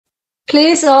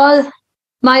Please all,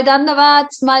 my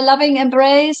dandavats, my loving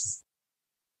embrace.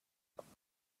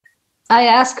 I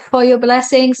ask for your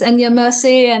blessings and your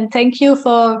mercy, and thank you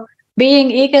for being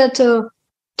eager to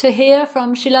hear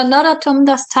from Srila Narottam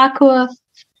Das Thakur.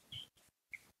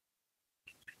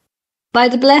 By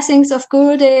the blessings of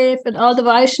Gurudev and all the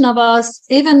Vaishnavas,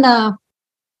 even a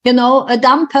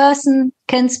dumb person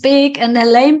can speak, and a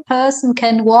lame person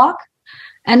can walk,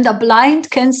 and a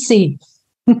blind can see.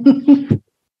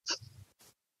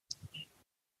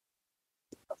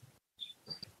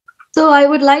 So I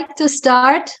would like to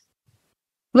start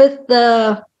with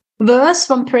the verse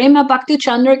from Prema Bhakti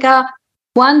Candrika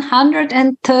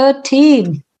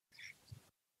 113.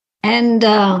 And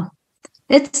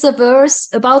it's a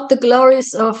verse about the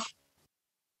glories of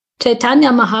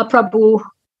Chaitanya Mahaprabhu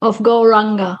of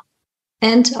Gauranga,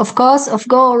 and of course of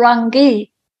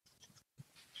Gaurangi.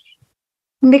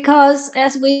 Because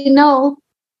as we know,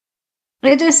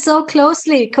 it is so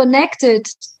closely connected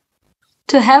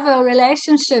to have a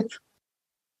relationship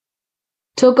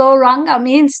to Gauranga,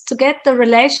 means to get the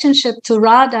relationship to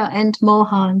Radha and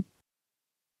Mohan,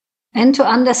 and to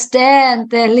understand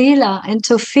their Leela, and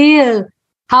to feel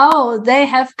how they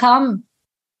have come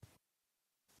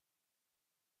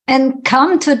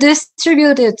to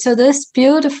distribute it to this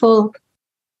beautiful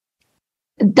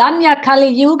Danya Kali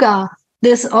Yuga,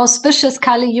 this auspicious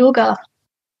Kali Yuga,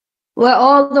 where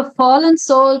all the fallen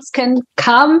souls can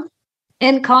come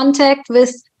in contact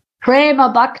with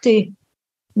Prema Bhakti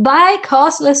by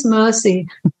causeless mercy.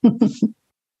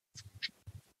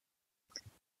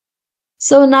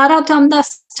 So Narottam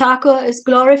Das Thakur is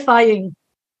glorifying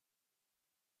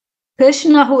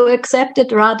Krishna, who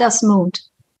accepted Radha's mood.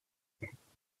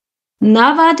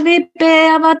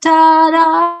 Navadvipa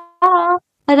avatara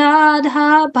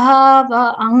Radha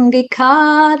bhava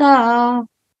angikara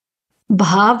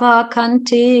bhava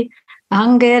kanti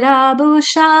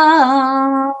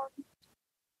angerabhusha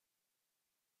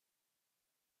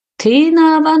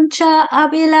tina vancha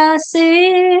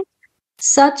avilasi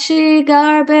sachi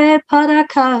garbe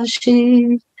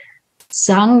parakashi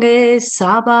sange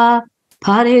sabha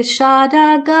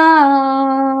parishadaga.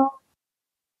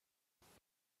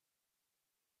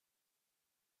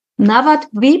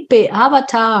 Navadvipa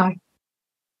avatar.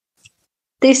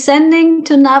 Descending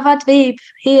to Navadvip,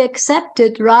 he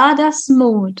accepted Radha's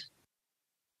mood.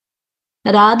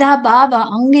 Radha Bhava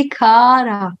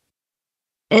Angikara,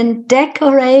 and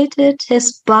decorated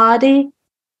his body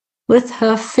with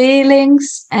her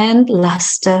feelings and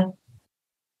luster.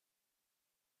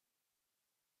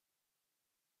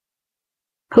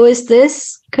 Who is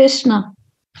this? Krishna.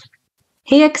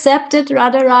 He accepted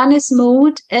Radharani's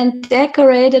mood and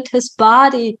decorated his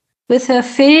body with her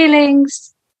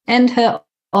feelings and her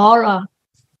aura,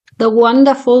 the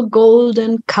wonderful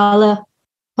golden color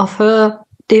of her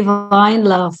divine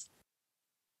love.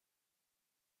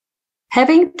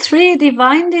 Having three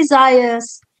divine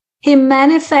desires, he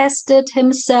manifested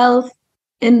himself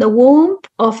in the womb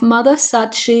of Mother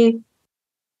Sachi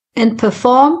and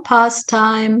performed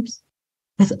pastimes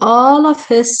with all of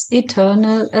his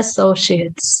eternal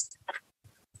associates.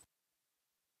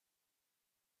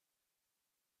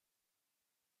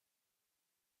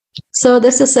 So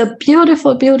this is a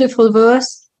beautiful, beautiful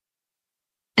verse.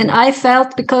 And I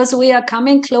felt, because we are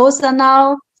coming closer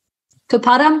now to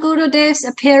Param Gurudev's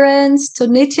appearance, to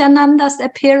Nityananda's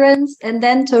appearance, and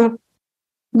then to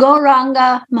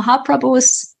Gauranga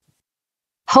Mahaprabhu's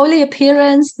holy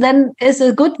appearance, then is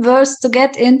a good verse to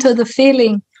get into the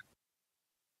feeling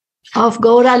of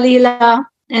Gaura Leela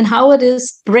and how it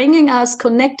is bringing us,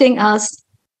 connecting us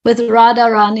with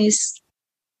Radharani's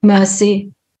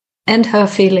mercy and her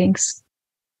feelings.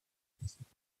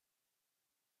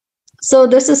 So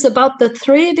this is about the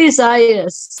three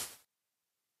desires.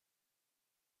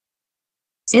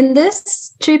 In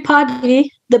this Tripadi,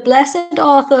 the blessed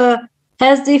author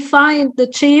has defined the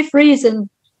chief reason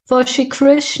for Shri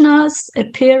Krishna's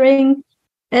appearing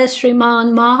as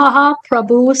Sriman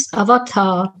Mahaprabhu's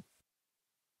avatar.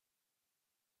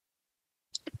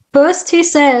 First he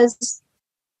says,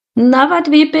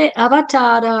 Navadvipa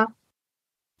avatara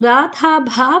Radha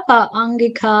bhava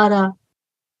angikara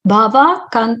bhava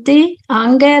kanti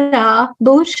angera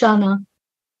bhushana.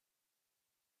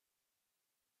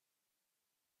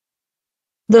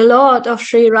 The Lord of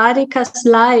Sri Radhika's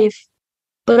life,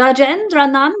 Brajendra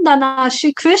Nandana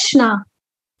Shri Krishna,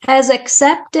 has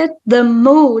accepted the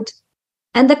mood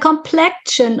and the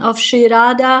complexion of Sri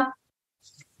Radha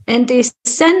and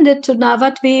descended to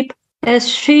Navadvip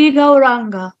as Sri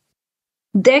Gauranga,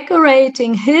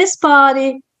 decorating his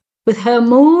body with her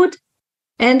mood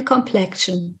and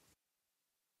complexion.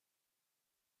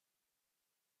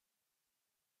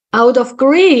 out of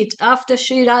greed after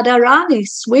Sri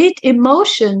Radharani's sweet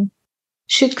emotion,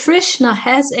 Shri Krishna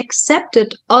has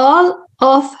accepted all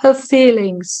of her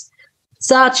feelings,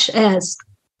 such as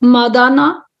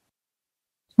Madana,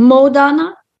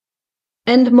 Modana,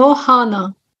 and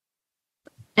Mohana,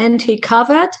 and he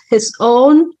covered his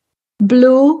own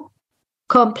blue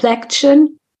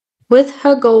complexion with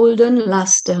her golden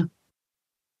luster.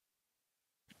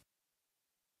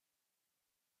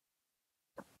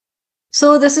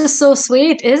 So this is so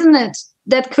sweet, isn't it?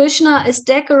 That Krishna is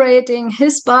decorating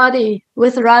his body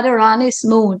with Radharani's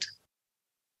mood.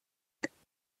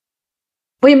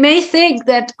 We may think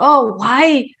that, oh,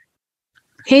 why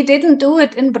he didn't do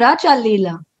it in Braja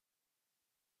Lila?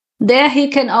 There he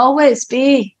can always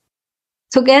be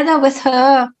together with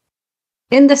her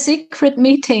in the secret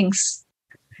meetings.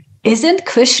 Isn't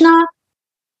Krishna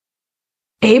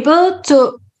able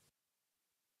to,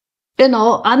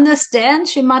 understand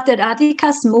Srimati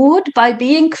Radhika's mood by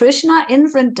being Krishna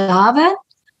in Vrindavan?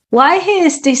 Why he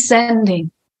is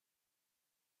descending?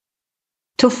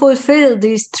 To fulfill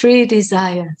these three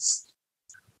desires.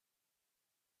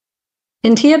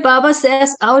 And here Baba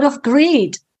says, out of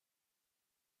greed.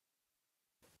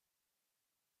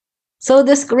 So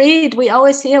this greed, we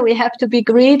always hear we have to be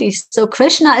greedy. So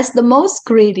Krishna is the most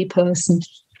greedy person.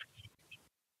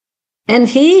 And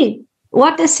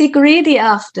what is he greedy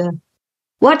after?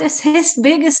 What is his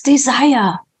biggest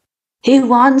desire? He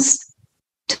wants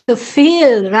to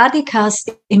feel Radhika's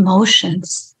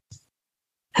emotions,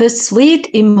 her sweet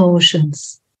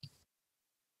emotions.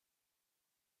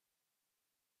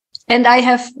 And I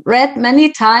have read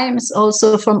many times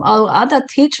also from our other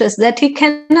teachers that he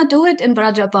cannot do it in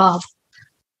Brajabhav.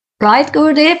 Right,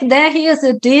 Gurudev? There he is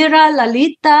a Dira,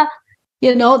 Lalita,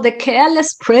 the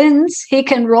careless prince. He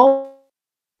can roam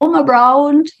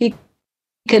around. He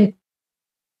can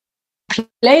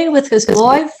play with his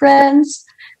boyfriends,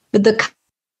 with the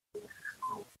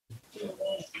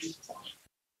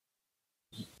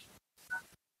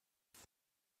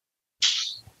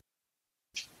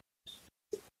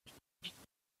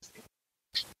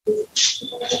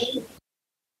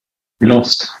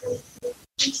lost.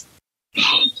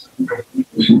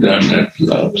 That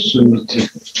love, Suniti.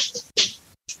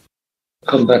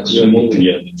 Come back to the movie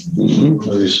yet.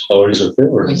 Or is it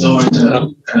there? It's already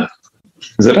out.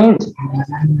 Is it out?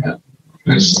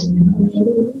 Yes.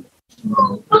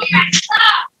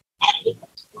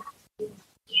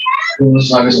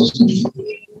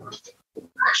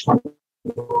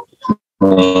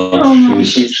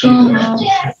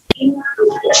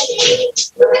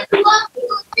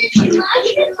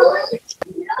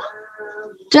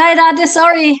 Jai Radha,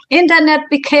 sorry, internet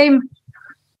became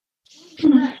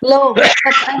low. But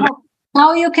I hope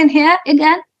now you can hear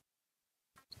again?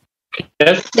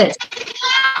 Yes. Yes.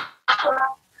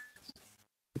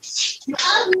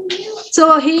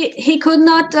 So he could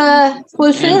not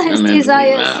fulfill his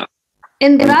desires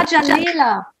in Braja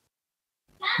Leela.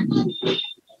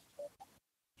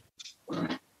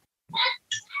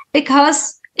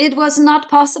 Because it was not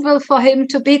possible for him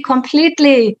to be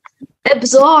completely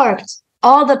absorbed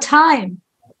all the time.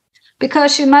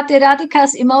 Because Srimati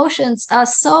Radhika's emotions are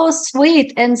so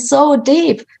sweet and so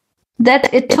deep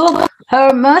that it took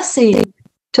her mercy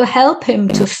to help him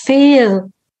to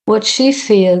feel what she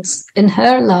feels in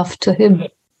her love to him.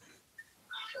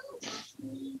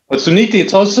 But Suniti,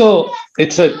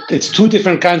 it's two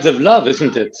different kinds of love,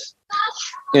 isn't it?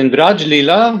 In Braj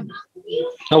Leela,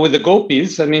 with the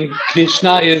gopis,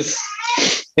 Krishna is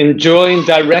enjoying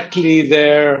directly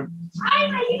their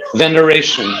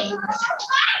veneration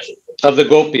of the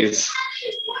gopis.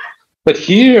 But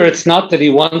here, it's not that he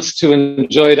wants to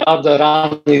enjoy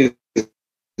Radharani's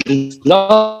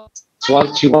love.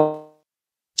 He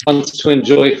wants to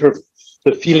enjoy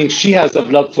the feeling she has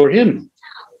of love for him.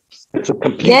 It's a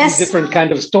completely different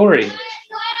kind of story.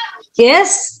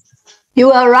 Yes,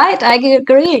 you are right. I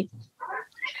agree.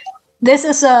 This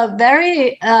is a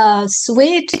very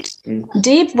sweet,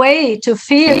 deep way to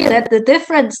feel that the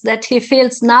difference that he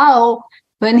feels now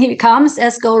when he comes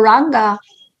as Gauranga,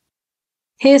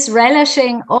 he's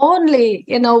relishing only,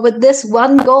 with this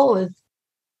one goal.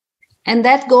 And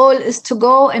that goal is to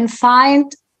go and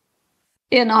find,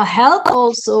 help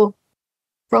also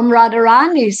from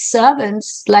Radharani's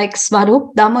servants like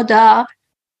Swarup Damodar,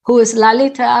 who is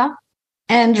Lalita,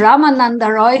 and Ramananda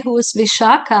Roy, who is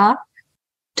Vishaka,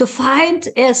 to find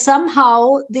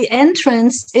somehow the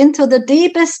entrance into the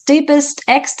deepest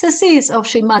ecstasies of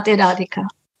Srimati Radhika.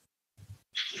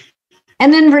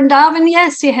 And in Vrindavan,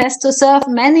 yes, he has to serve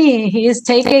many. He is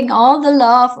taking all the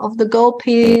love of the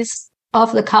gopis,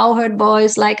 of the cowherd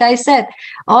boys, like I said,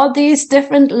 all these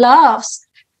different loves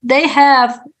they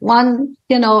have one,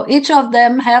 each of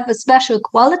them have a special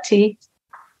quality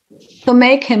to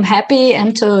make him happy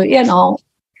and to,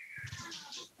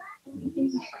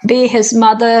 be his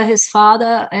mother, his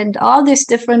father, and all these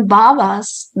different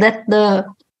bhavas that the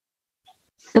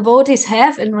devotees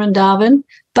have in Vrindavan.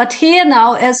 But here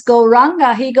now, as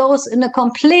Gauranga, he goes in a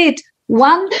complete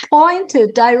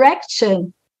one-pointed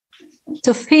direction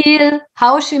to feel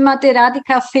how Srimati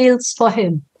Radhika feels for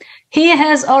him. He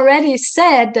has already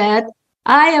said that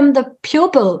I am the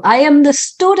pupil, I am the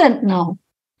student now.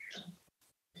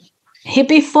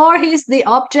 Before he's the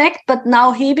object, but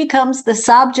now he becomes the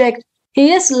subject.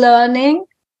 He is learning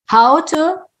how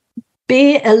to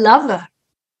be a lover.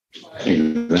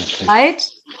 Exactly. Right?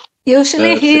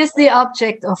 Usually he is the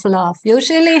object of love.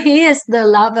 Usually he is the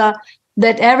lover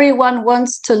that everyone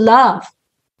wants to love.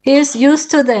 He is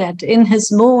used to that in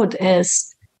his mood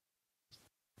as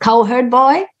cowherd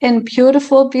boy in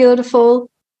beautiful, beautiful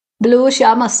blue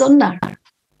Shyama Sundar.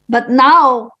 But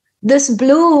now this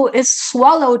blue is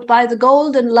swallowed by the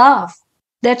golden love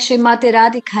that Srimati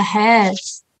Radhika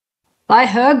has. By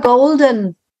her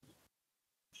golden,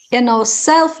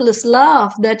 selfless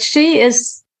love that she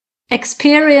is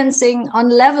experiencing on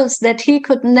levels that he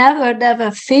could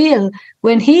never feel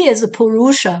when he is a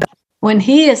Purusha, when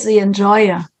he is the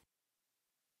enjoyer.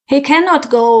 He cannot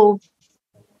go,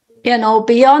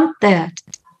 beyond that.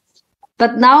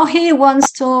 But now he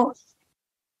wants to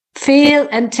feel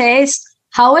and taste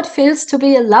how it feels to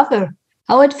be a lover,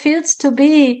 how it feels to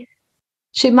be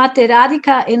Srimati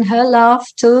Radhika in her love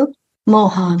to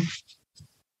Mohan.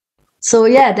 So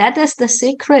that is the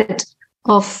secret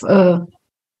of the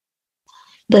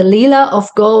Leela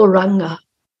of Gauranga.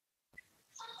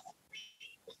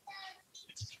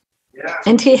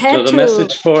 And he had the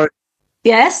message for...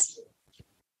 Yes?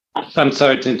 I'm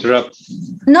sorry to interrupt.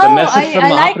 No, I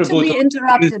like to be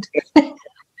interrupted.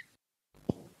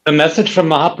 The message from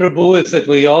Mahaprabhu is that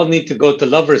we all need to go to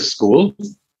lovers' school.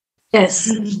 Yes.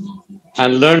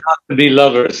 And learn how to be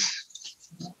lovers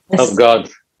of God.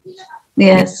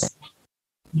 Yes.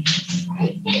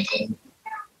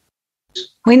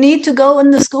 We need to go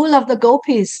in the school of the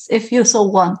gopis, if you so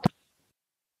want.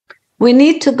 We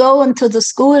need to go into the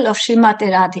school of Srimati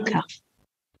Radhika.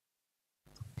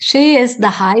 She is the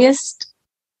highest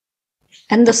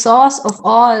and the source of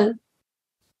all.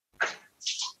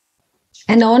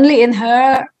 And only in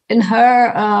her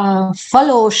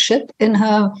fellowship, in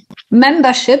her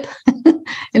membership,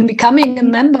 in becoming a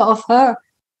member of her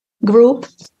group,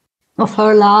 of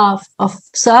her love, of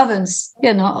servants,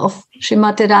 of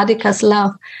Srimati Radhika's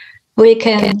love, we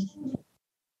can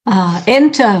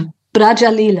enter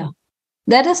Braja Leela.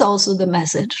 That is also the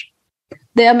message.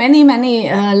 There are many, many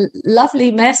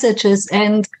lovely messages,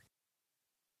 and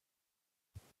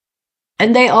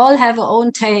they all have their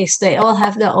own taste. They all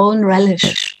have their own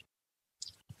relish.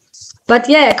 But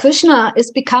Krishna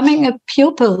is becoming a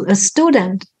pupil, a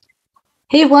student.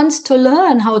 He wants to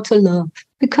learn how to love,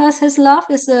 because his love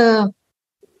is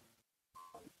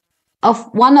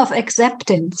one of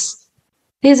acceptance.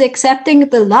 He's accepting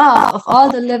the love of all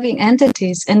the living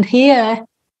entities. And here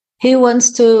he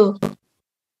wants to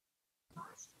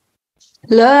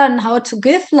learn how to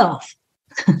give love.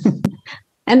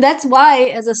 And that's why,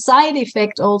 as a side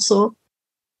effect also,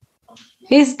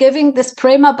 he's giving this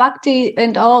Prema Bhakti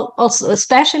and also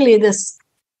especially this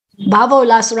Bhavo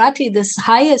Lasrati, this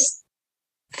highest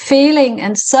feeling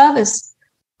and service,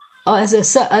 or as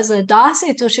a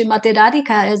dasi to Srimati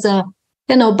Radhika, as a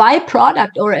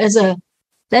byproduct, or as a,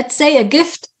 let's say, a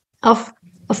gift of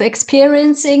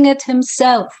experiencing it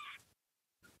himself.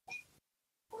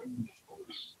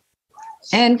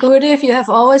 And Gurudev, you have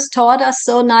always taught us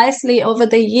so nicely over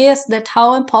the years that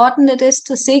how important it is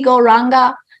to see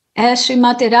Gauranga as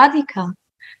Srimati Radhika,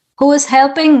 who is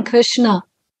helping Krishna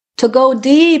to go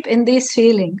deep in these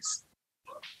feelings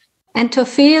and to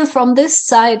feel from this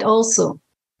side also.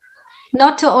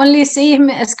 Not to only see him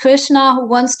as Krishna who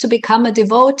wants to become a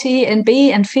devotee and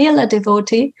be and feel a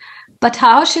devotee, but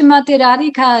how Srimati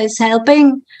Radhika is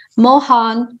helping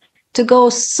Mohan to go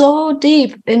so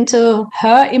deep into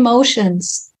her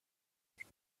emotions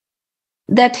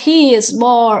that he is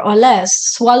more or less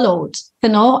swallowed.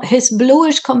 His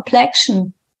bluish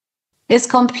complexion is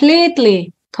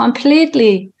completely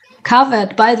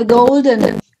covered by the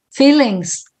golden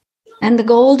feelings and the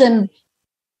golden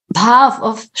bhav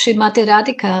of Srimati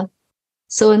Radhika.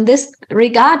 So in this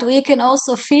regard, we can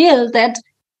also feel that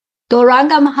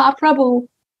Gauranga Mahaprabhu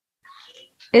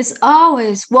is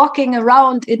always walking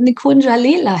around in Nikunja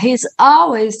Leela. He's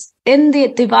always in the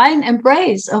divine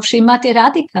embrace of Srimati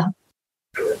Radhika.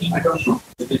 I don't know.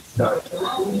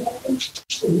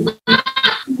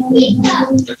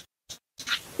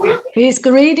 He's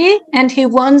greedy and he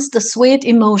wants the sweet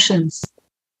emotions.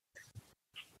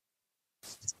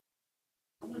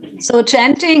 So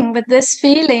chanting with this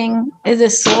feeling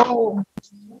is so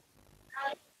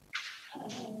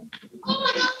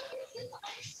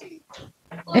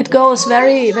it goes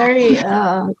very, very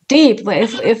deep.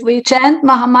 If we chant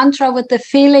Mahamantra with the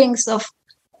feelings of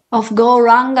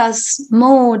Gauranga's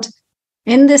mood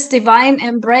in this divine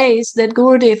embrace that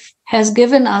Gurudev has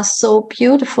given us so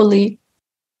beautifully,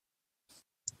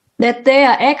 that they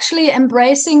are actually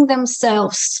embracing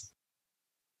themselves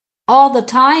all the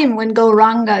time when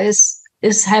Gauranga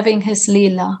is having his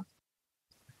Leela.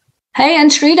 Hey,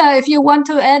 and Shrida, if you want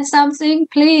to add something,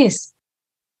 please.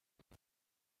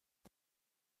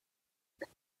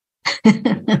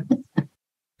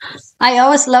 I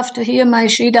always love to hear my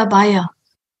Shrida Baya.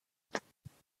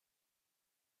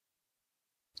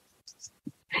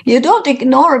 You don't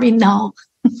ignore me now.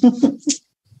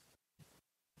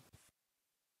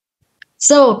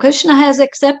 So Krishna has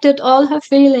accepted all her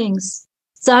feelings,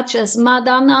 such as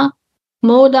Madana,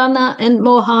 Modana, and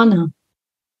Mohana.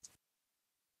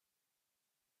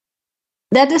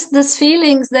 That is these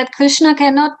feelings that Krishna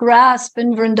cannot grasp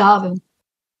in Vrindavan.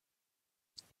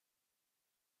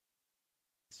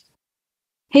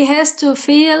 He has to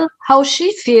feel how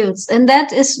she feels, and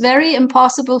that is very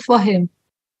impossible for him.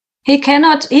 He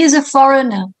cannot, he's a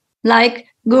foreigner. Like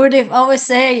Gurudev always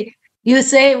say, you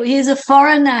say he's a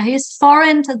foreigner, he's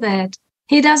foreign to that.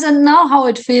 He doesn't know how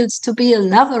it feels to be a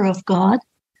lover of God.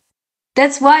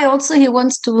 That's why also he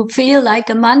wants to feel like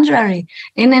a mandrari.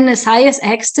 And in his highest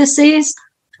ecstasies,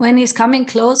 when he's coming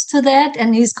close to that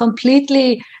and he's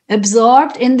completely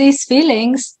absorbed in these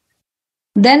feelings,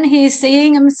 then he's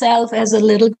seeing himself as a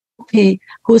little gopi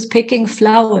who's picking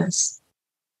flowers.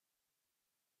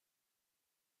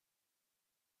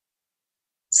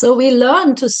 So we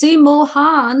learn to see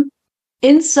Mohan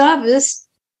in service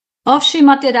of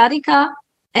Srimati Radhika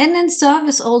and in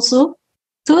service also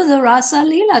to the Rasa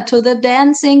Leela, to the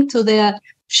dancing, to the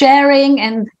sharing,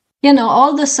 and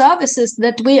all the services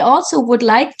that we also would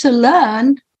like to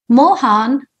learn.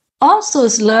 Mohan also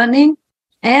is learning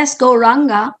as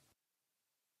Gauranga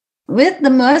with the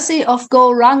mercy of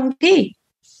Gaurangi.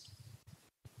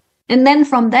 And then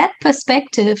from that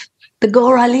perspective, the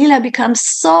Gaura Leela becomes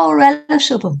so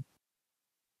relishable.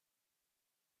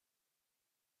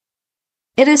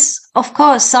 It is, of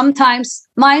course, sometimes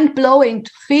mind-blowing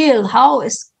to feel how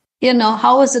is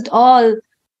it all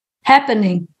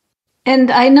happening.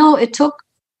 And I know it took,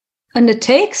 and it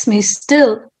takes me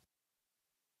still,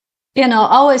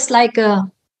 always like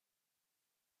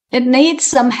it needs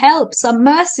some help, some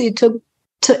mercy to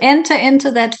enter into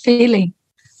that feeling.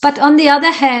 But on the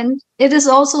other hand, it is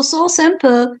also so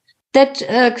simple that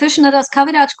Krishnadas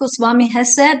Kaviraj Goswami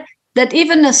has said that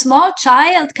even a small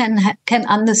child can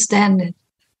understand it.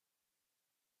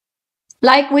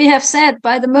 Like we have said,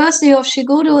 by the mercy of Shri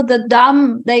Guru, the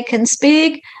dumb, they can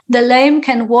speak, the lame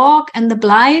can walk, and the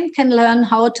blind can learn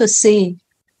how to see.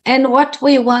 And what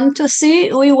we want to see,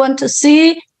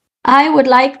 I would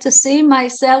like to see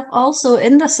myself also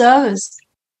in the service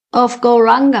of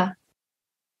Gauranga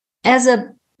as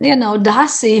a,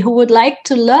 Dasi who would like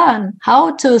to learn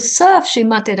how to serve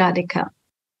Srimati Radhika.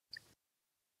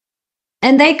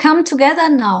 And they come together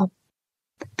now.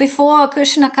 Before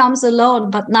Krishna comes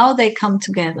alone, but now they come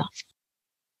together.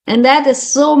 And that is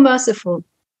so merciful.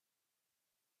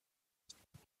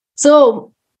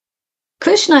 So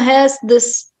Krishna has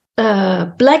this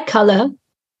black color,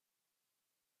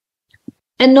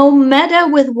 and no matter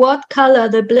with what color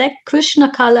the black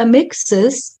Krishna color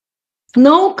mixes,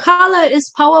 no color is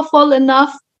powerful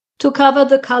enough to cover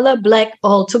the color black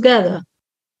altogether.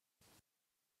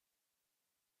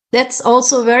 That's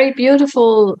also a very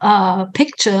beautiful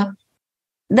picture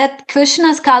that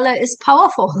Krishna's color is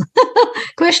powerful.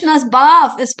 Krishna's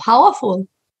bhav is powerful.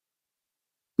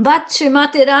 But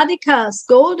Srimati Radhika's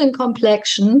golden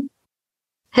complexion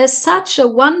has such a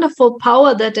wonderful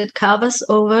power that it covers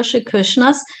over Shri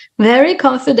Krishna's very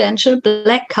confidential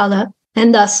black color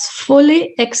and thus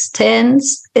fully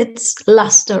extends its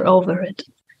luster over it.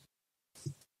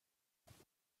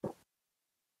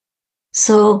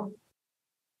 So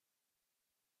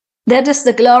that is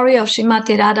the glory of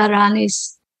Srimati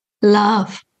Radharani's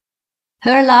love.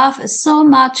 Her love is so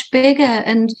much bigger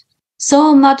and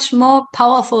so much more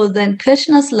powerful than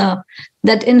Krishna's love,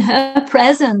 that in her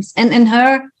presence and in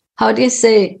her,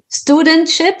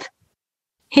 studentship,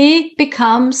 he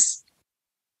becomes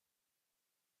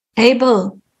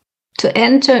able to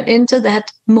enter into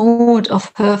that mood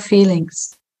of her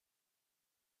feelings.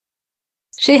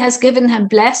 She has given him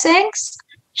blessings.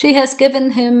 She has given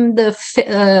him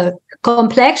the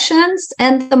complexions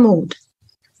and the mood.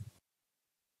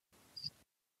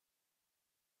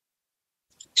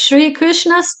 Sri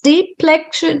Krishna's deep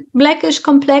blackish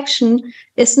complexion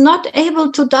is not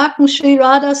able to darken Sri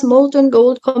Radha's molten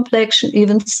gold complexion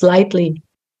even slightly.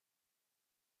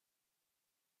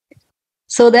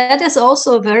 So that is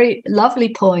also a very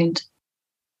lovely point.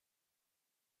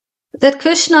 That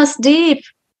Krishna's deep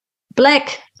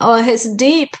black, or his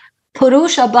deep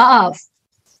Purusha Bhav,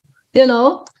 you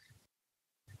know,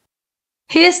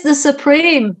 he is the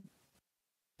supreme.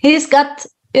 He's got,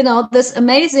 you know, this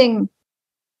amazing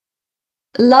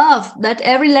love that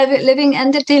every living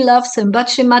entity loves him. But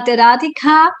Srimati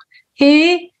Radhika,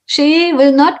 she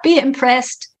will not be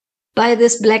impressed by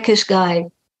this blackish guy.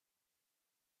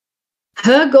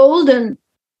 Her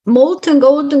molten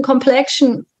golden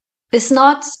complexion is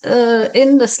not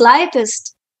in the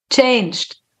slightest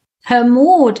changed. Her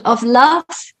mood of love,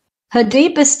 her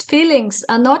deepest feelings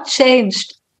are not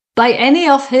changed by any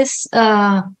of his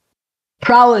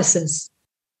prowesses,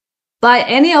 by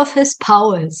any of his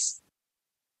powers.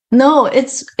 No,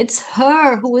 it's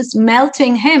her who is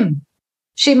melting him.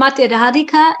 Srimati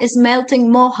Radhika is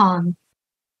melting Mohan.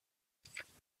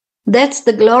 That's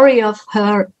the glory of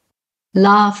her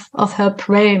love, of her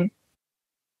prema.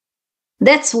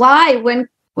 That's why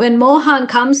when Mohan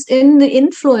comes in the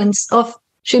influence of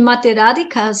Srimati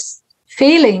Radhika's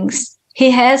feelings,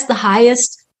 he has the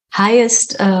highest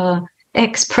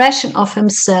expression of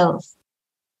himself.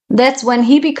 That's when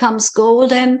he becomes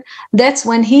golden. That's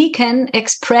when he can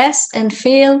express and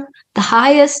feel the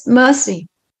highest mercy.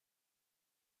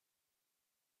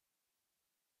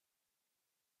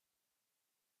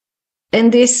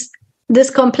 And this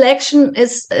complexion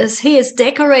is he is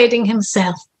decorating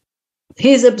himself.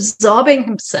 He's absorbing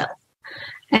himself.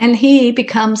 And he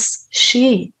becomes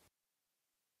she.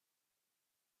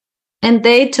 And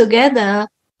they together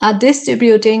are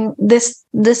distributing this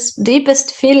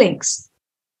deepest feelings.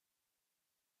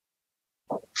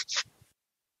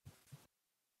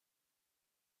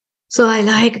 So I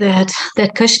like that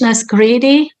Krishna is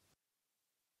greedy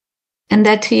and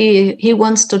that he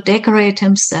wants to decorate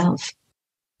himself.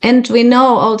 And we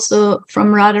know also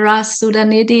from Radhara's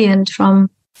Sudhanidhi and from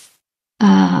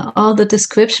all the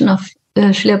description of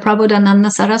Srila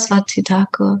Prabodhananda Saraswati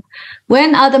Thakur,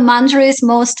 when are the manjaris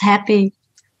most happy?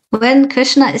 When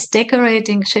Krishna is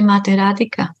decorating Srimati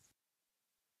Radhika.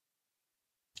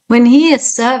 When he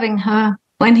is serving her,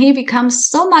 when he becomes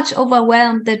so much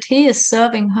overwhelmed that he is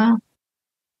serving her.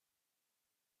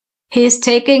 He is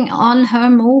taking on her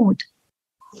mood.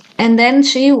 And then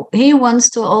he wants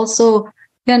to also,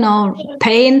 you know,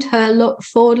 paint her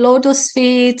 4 lotus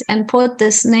feet and put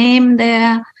this name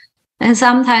there. And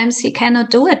sometimes he cannot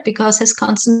do it because his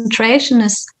concentration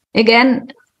is,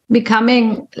 again,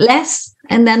 becoming less.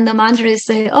 And then the manjaris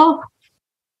say, oh,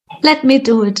 let me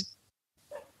do it.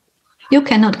 You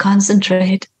cannot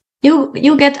concentrate.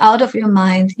 You get out of your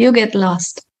mind. You get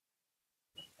lost.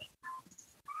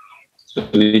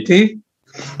 Suniti?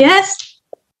 Yes?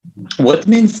 What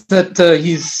means that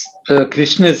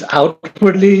Krishna is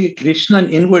outwardly Krishna and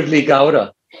inwardly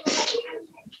Gaura?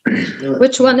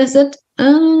 Which one is it?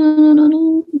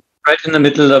 Right in the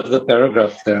middle of the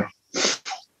paragraph there.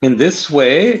 In this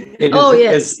way, it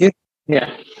is as if,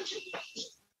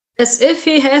 as if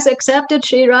he has accepted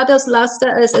Sri Radha's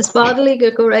luster as his bodily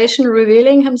decoration,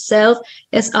 revealing himself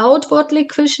as outwardly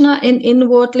Krishna and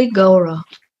inwardly Gaura.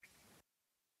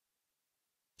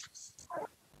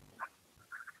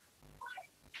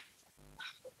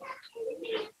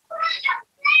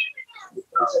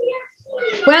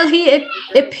 Well, he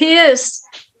appears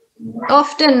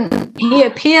often. He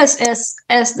appears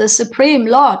as the Supreme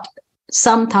Lord.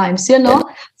 Sometimes, you know.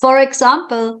 For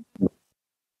example,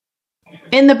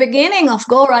 in the beginning of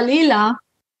Gaura Lila,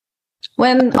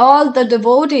 when all the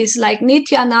devotees like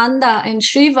Nityananda and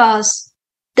Shrivas,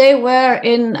 they were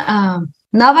in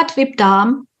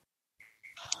Navadvipa,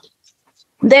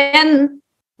 then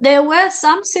there were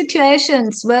some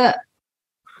situations where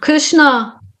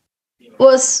Krishna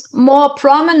was more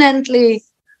prominently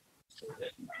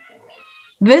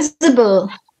visible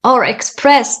or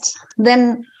expressed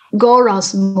than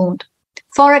Gaura's mood.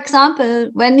 For example,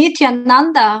 when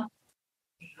Nityananda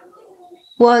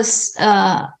was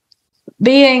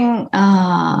being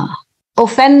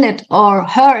offended or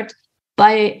hurt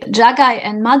by Jagai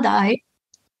and Madai,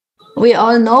 we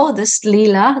all know this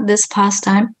Leela, this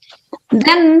pastime,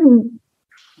 then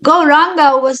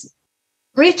Gauranga was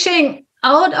reaching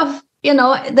out of, you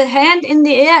know, the hand in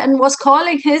the air and was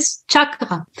calling his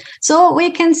chakra. So we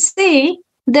can see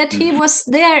that he was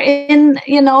there in,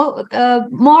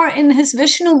 more in his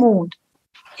Vishnu mood.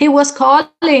 He was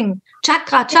calling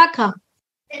Chakra, Chakra.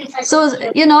 So,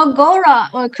 Gora,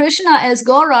 or Krishna as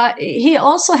Gora, he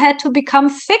also had to become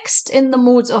fixed in the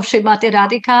moods of Srimati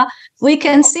Radhika. We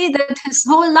can see that his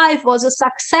whole life was a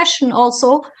succession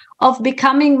also of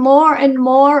becoming more and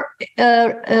more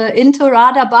into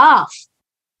Radha Bhav.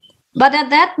 But at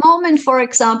that moment, for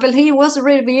example, he was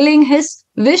revealing his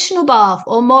Vishnu Bhav,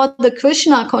 or more the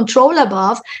Krishna controller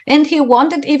Bhav, and he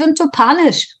wanted even to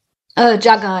punish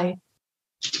Jagai.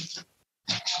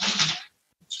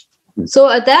 So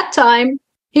at that time,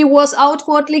 he was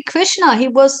outwardly Krishna.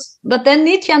 But then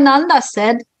Nityananda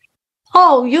said,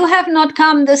 "Oh, you have not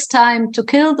come this time to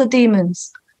kill the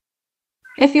demons.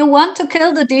 If you want to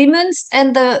kill the demons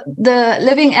and the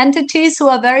living entities who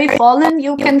are very fallen,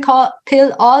 you can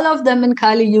kill all of them in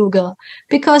Kali Yuga,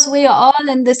 because we are all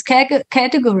in this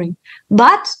category."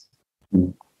 But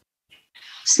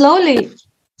slowly,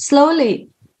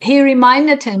 he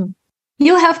reminded him,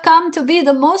 "You have come to be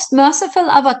the most merciful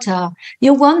avatar.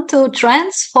 You want to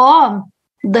transform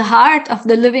the heart of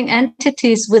the living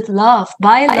entities with love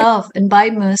and by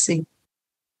mercy."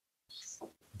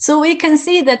 So we can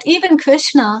see that even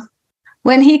Krishna,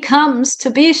 when he comes to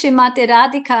be Srimati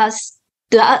Radhika's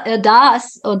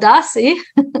das or dasi,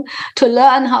 to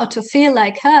learn how to feel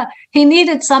like her, he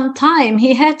needed some time.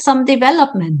 He had some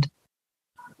development.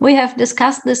 We have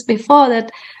discussed this before,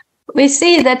 that we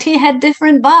see that he had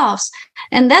different bhavs.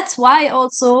 And that's why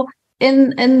also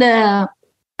in the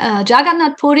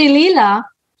Jagannath Puri Leela,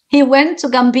 he went to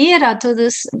Gambhira, to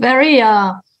this very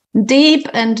deep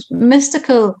and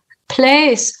mystical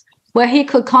place where he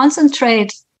could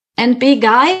concentrate and be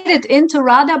guided into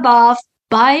Radha Bhav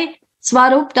by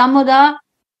Swarup Damodar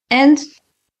and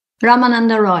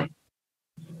Ramananda Roy.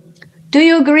 Do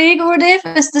you agree,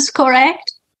 Gurudev? Is this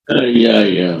correct?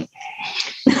 Yeah.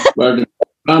 But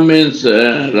Radha means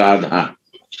Radha,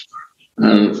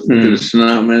 and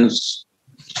Krishna means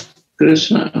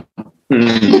Krishna.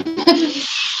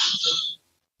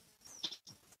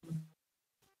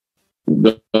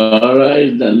 Gora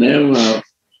is the name of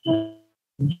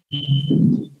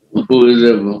who is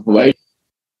a white.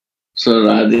 So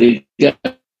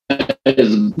Radhika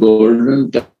is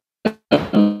golden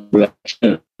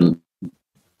complexion.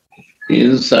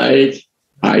 Inside,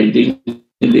 hiding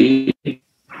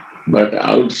but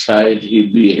outside he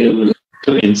behaves.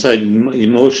 So inside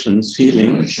emotions,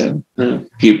 feelings,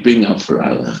 keeping of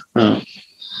Radha.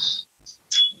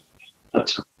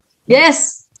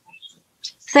 Yes.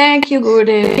 Thank you,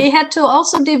 Gurudev. He had to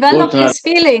also develop his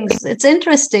feelings. It's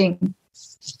interesting.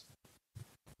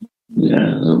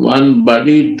 Yeah, one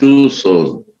body, two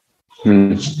souls.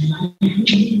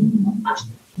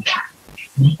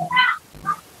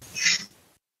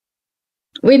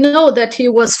 We know that he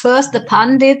was first a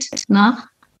Pandit, no?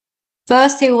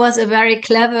 First he was a very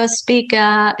clever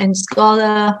speaker and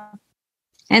scholar.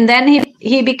 And then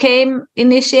he became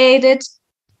initiated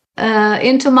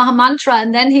into Mahamantra,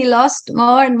 and then he lost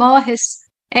more and more his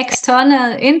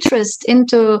external interest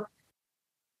into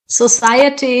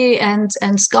society and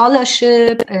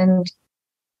scholarship, and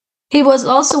he was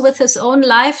also with his own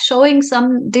life showing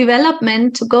some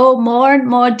development to go more and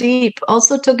more deep,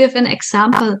 also to give an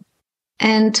example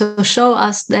and to show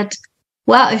us that,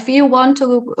 well, if you want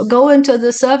to go into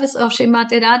the service of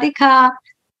Srimati Radhika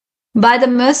by the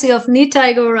mercy of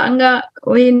Nitai Gauranga,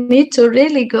 we need to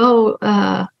really go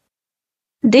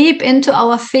deep into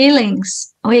our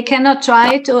feelings. We cannot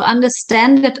try to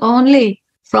understand it only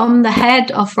from the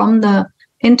head or from the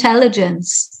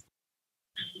intelligence.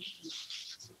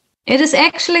 It is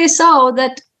actually so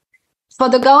that for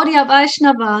the Gaudiya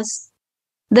Vaishnavas,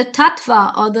 the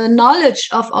tattva, or the knowledge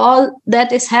of all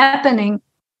that is happening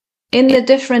in the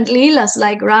different leelas,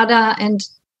 like Radha and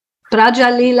Braja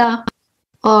Leela,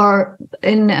 or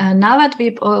in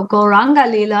Navadvipa or Gauranga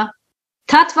Leela,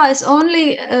 tattva is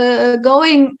only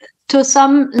going to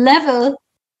some level,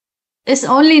 is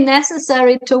only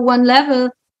necessary to one level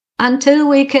until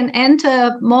we can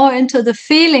enter more into the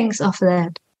feelings of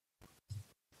that.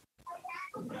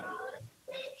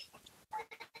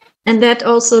 And that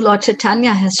also Lord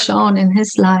Chaitanya has shown in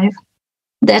his life,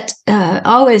 that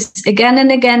always, again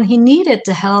and again, he needed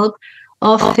the help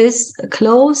of his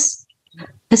close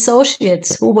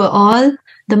associates, who were all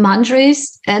the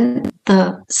Manjaris and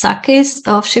the Sakhis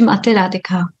of Srimati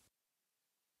Radhika.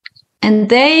 And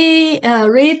they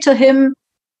read to him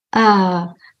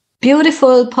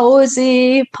beautiful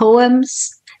poesy,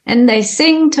 poems, and they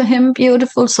sing to him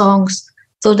beautiful songs,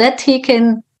 so that he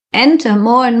can enter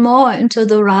more and more into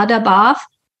the Radha Bhav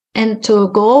and to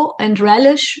go and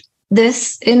relish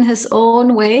this in his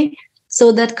own way,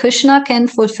 so that Krishna can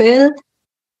fulfill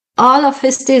all of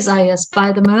his desires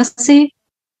by the mercy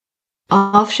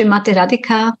of Srimati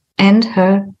Radhika and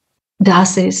her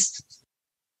dasis.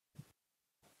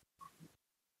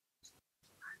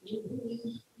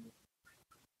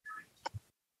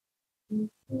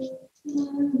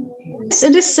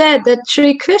 It is said that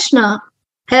Sri Krishna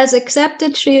has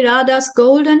accepted Sri Radha's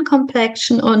golden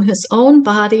complexion on his own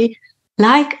body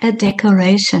like a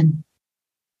decoration.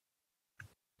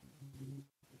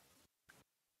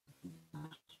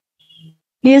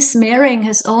 He is smearing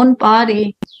his own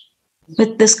body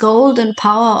with this golden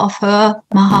power of her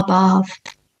Mahabhav.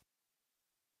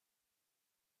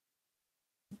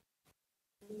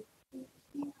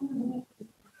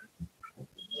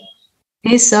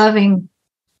 He's serving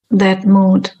that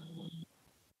mood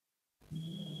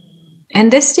and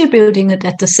distributing it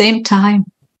at the same time.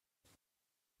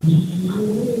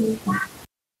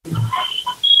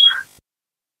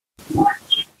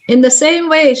 In the same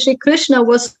way, Sri Krishna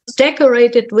was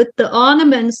decorated with the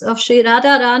ornaments of Sri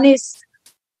Radharani's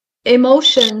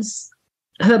emotions,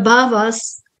 her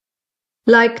bhavas,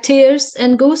 like tears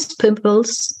and goose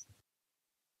pimples,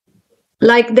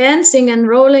 like dancing and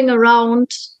rolling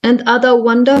around and other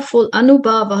wonderful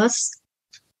anubhavas,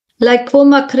 like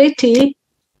Kumakriti,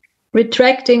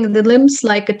 retracting the limbs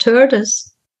like a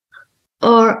tortoise,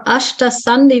 or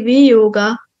Ashtasandhi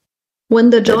Viyoga, when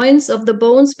the joints of the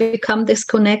bones become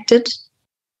disconnected.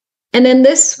 And in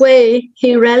this way,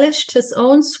 he relished his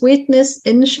own sweetness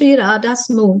in Sri Radha's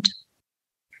mood.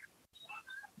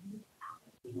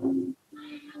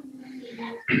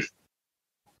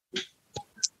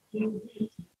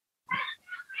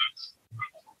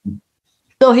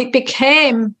 So he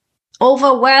became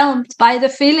overwhelmed by the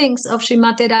feelings of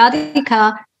Srimati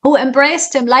Radhika, who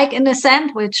embraced him like in a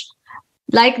sandwich,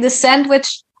 like the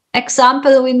sandwich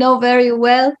example we know very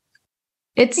well.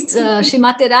 It's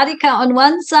Srimati Radhika on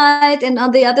one side, and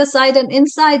on the other side and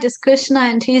inside is Krishna,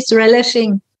 and he's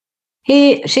relishing.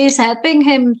 She's helping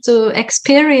him to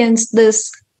experience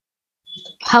this,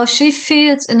 how she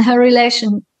feels in her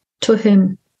relation to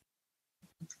him.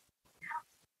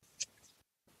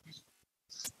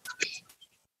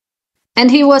 And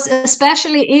he was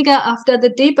especially eager after the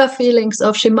deeper feelings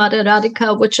of Srimati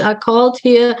Radhika, which are called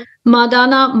here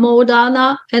Madana,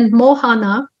 Modana, and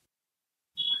Mohana.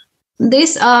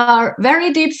 These are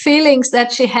very deep feelings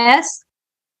that she has.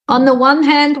 On the one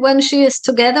hand, when she is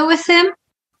together with him,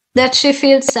 that she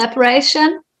feels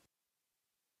separation.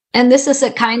 And this is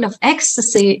a kind of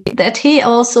ecstasy that he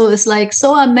also is like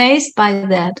so amazed by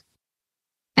that.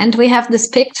 And we have this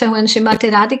picture when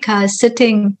Srimati Radhika is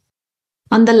sitting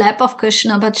on the lap of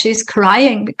Krishna, but she's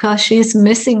crying because she's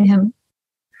missing him.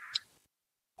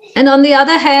 And on the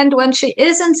other hand, when she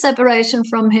is in separation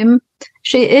from him,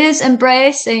 she is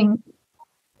embracing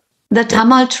the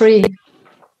tamal tree.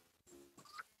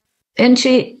 And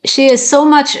she is so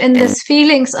much in these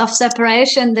feelings of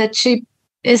separation that she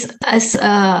is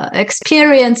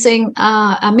experiencing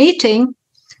a meeting.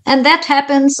 And that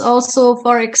happens also,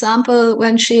 for example,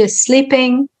 when she is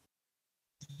sleeping.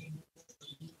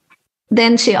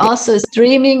 Then she also is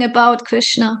dreaming about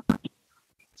Krishna.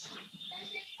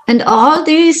 And all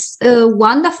these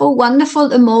wonderful,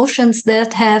 wonderful emotions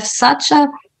that have such a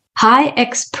high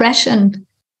expression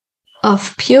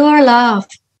of pure love.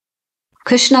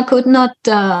 Krishna could not,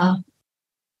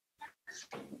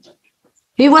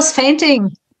 he was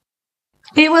fainting.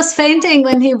 He was fainting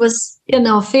when he was,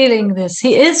 feeling this.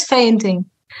 He is fainting.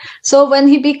 So when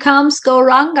he becomes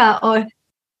Gauranga, or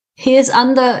he is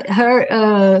under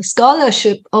her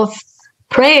scholarship of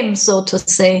Prema, so to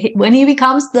say. When he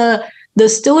becomes the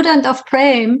student of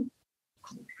Prema,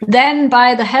 then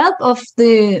by the help of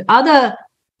the other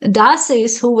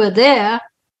dasis who were there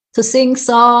to sing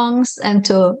songs and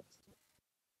to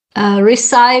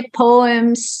recite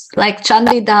poems like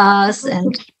Chandidas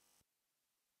and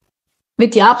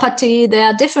Vidyapati, there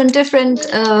are different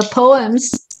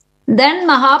poems, then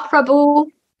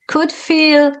Mahaprabhu could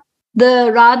feel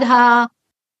the Radha,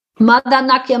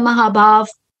 Madanakya Mahabhav,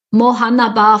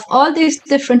 Mohana Bhav, all these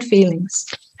different feelings.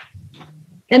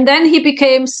 And then he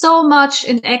became so much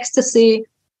in ecstasy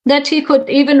that he could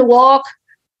even walk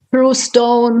through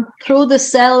stone, through the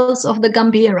cells of the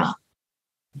Gambhira.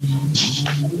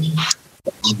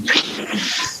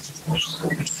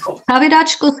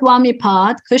 Kaviraj Goswami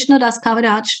Pad, Krishnadas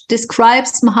Kaviraj,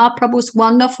 describes Mahaprabhu's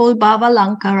wonderful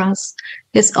Bhavalankaras,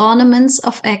 his ornaments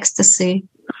of ecstasy,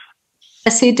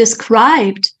 as he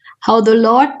described how the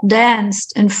Lord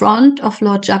danced in front of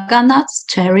Lord Jagannath's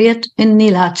chariot in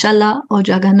Nilachala or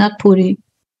Jagannath Puri.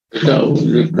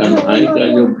 Kanhai का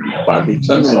जो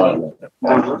partition वाला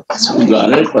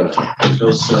गारे पर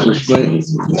उसमें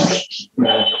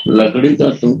लकड़ी का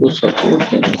तुमको support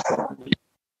है.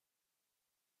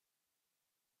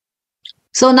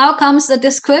 So now comes the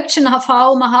description of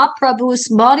how Mahaprabhu's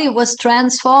body was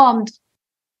transformed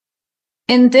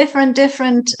in different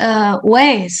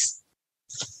ways.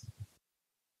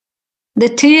 The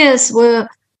tears were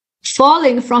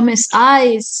falling from his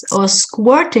eyes or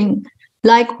squirting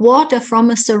like water from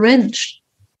a syringe.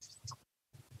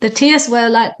 The tears were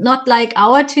not like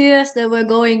our tears, they were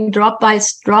going drop by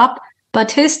drop,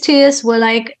 but his tears were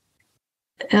like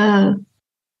a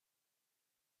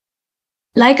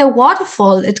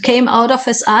waterfall. It came out of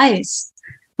his eyes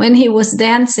when he was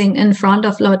dancing in front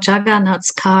of Lord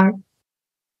Jagannath's car.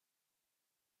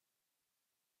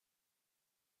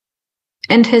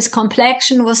 And his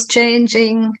complexion was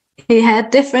changing. He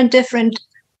had different,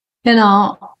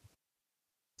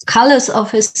 colors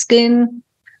of his skin.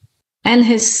 And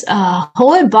his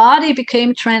whole body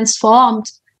became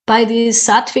transformed by these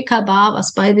sattvika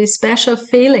bhavas, by these special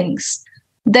feelings.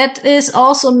 That is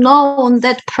also known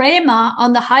that prema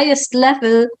on the highest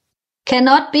level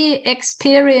cannot be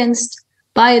experienced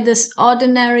by this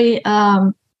ordinary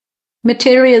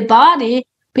material body,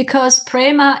 because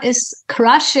prema is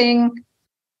crushing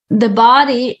the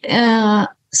body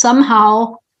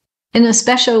somehow in a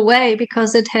special way,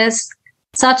 because it has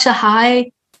such a high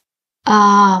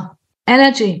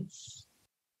energy.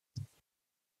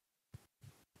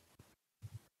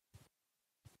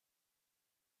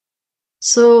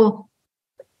 So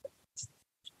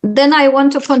then I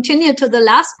want to continue to the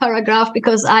last paragraph,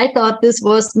 because I thought this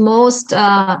was most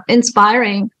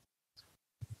inspiring.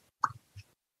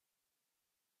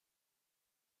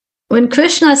 When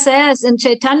Krishna says in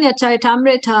Chaitanya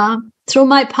Charitamrita, through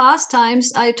my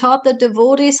pastimes, I taught the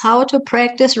devotees how to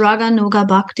practice Raganuga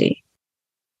Bhakti.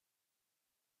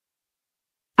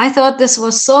 I thought this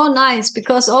was so nice,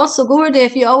 because also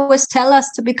Gurudev, you always tell us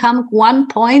to become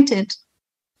one-pointed.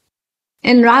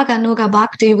 In Raganuga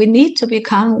Bhakti, we need to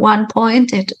become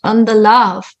one-pointed on the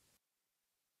love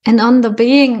and on the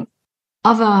being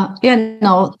of a,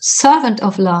 servant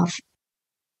of love,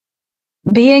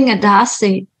 being a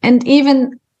dasi. And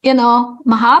even,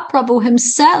 Mahaprabhu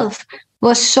himself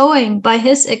was showing by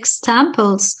his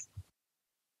examples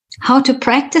how to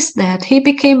practice that. He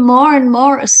became more and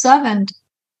more a servant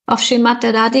of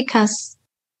Srimati Radhika's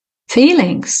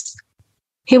feelings.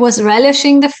 He was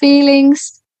relishing the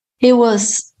feelings. He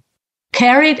was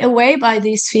carried away by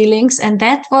these feelings, and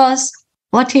that was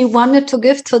what he wanted to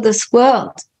give to this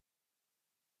world.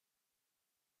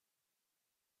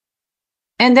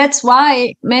 And that's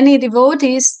why many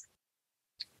devotees,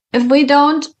 if we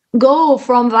don't go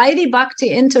from Vaidhi Bhakti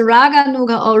into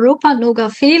Raganuga or Rupanuga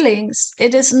feelings,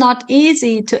 it is not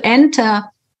easy to enter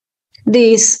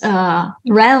these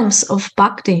realms of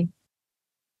Bhakti.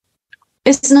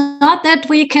 It's not that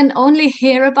we can only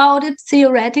hear about it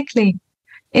theoretically.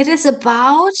 It is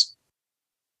about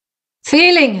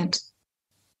feeling it.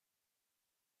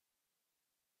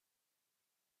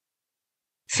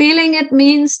 Feeling it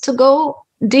means to go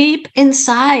deep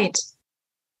inside,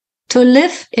 to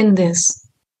live in this.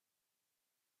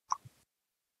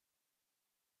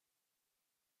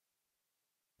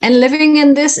 And living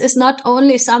in this is not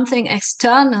only something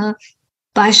external,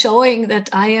 by showing that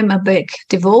I am a big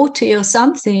devotee or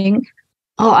something,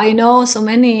 or I know so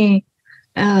many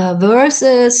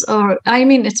verses, or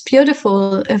it's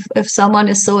beautiful if someone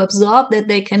is so absorbed that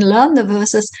they can learn the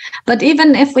verses. But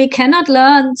even if we cannot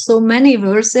learn so many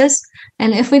verses,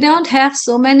 and if we don't have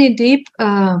so many deep,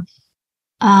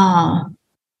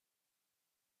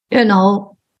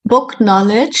 book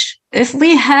knowledge, if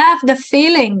we have the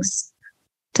feelings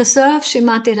to serve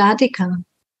Srimati Radhika,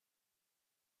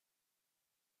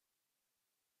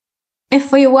 if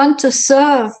we want to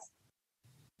serve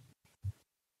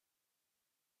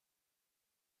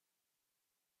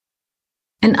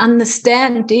and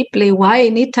understand deeply why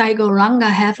Nitai Gauranga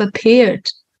have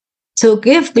appeared to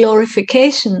give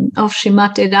glorification of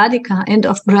Srimati Radhika and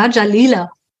of Braja Leela,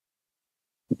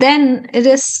 then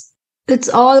it's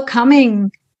all coming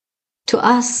to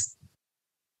us.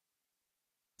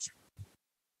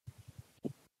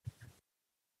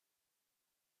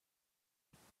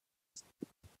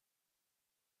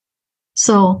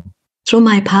 So, through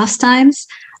my pastimes,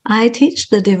 I teach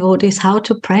the devotees how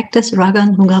to practice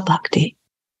Raganuga Bhakti.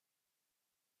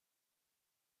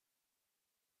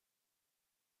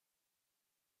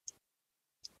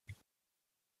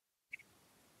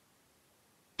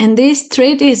 And these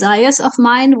three desires of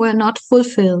mine were not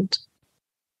fulfilled.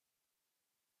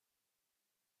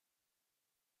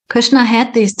 Krishna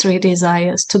had these three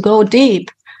desires to go deep.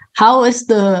 How is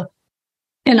the,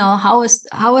 how is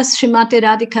Srimati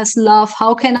Radhika's love?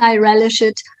 How can I relish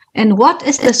it? And what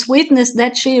is the sweetness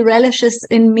that she relishes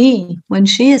in me when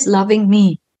she is loving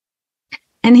me?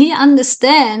 And he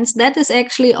understands that is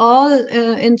actually all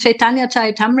in Chaitanya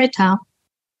Charitamrita,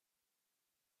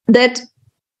 that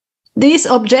these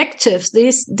objectives,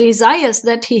 these desires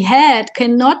that he had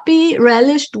cannot be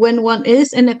relished when one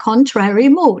is in a contrary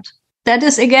mood. That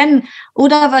is again,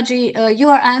 Uddhavaji,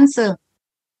 your answer.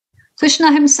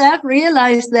 Krishna himself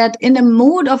realized that in a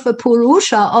mood of a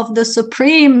Purusha, of the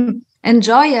supreme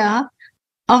enjoyer,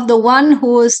 of the one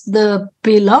who is the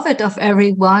beloved of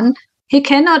everyone, he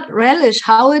cannot relish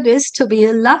how it is to be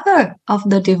a lover of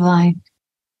the divine.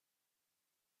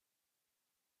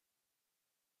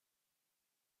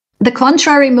 The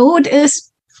contrary mood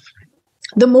is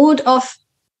the mood of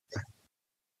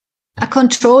a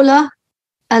controller,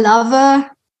 a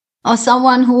lover, or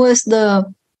someone who is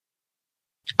the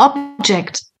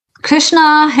object.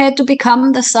 Krishna had to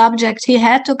become the subject. He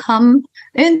had to come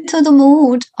into the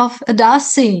mood of a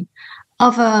dasi,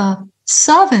 of a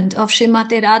servant of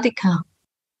Srimati Radhika.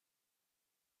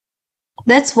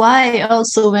 That's why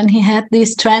also when he had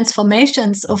these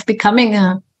transformations of becoming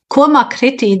a kurma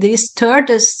kriti, these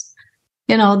tortoise,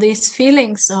 these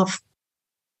feelings of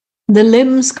the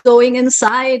limbs going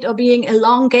inside or being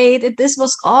elongated, this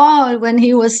was all when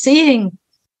he was seeing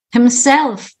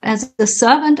himself as the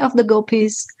servant of the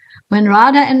gopis when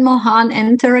Radha and Mohan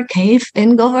enter a cave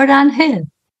in Govardhan Hill,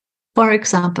 for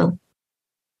example.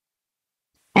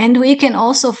 And we can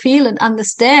also feel and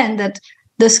understand that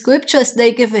the scriptures,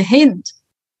 they give a hint.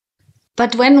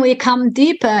 But when we come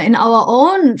deeper in our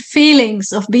own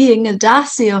feelings of being a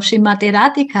dasi of Srimati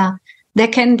Radhika, there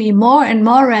can be more and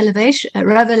more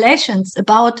revelations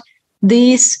about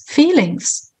these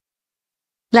feelings.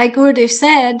 Like Gurudev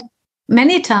said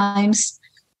many times,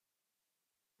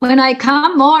 when I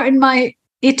come more in my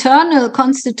eternal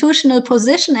constitutional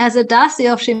position as a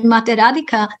dasi of Srimati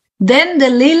Radhika, then the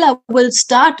lila will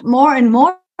start more and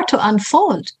more to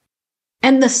unfold.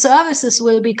 And the services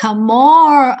will become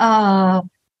more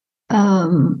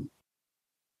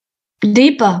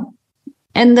deeper.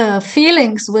 And the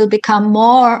feelings will become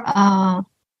more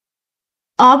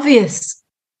obvious.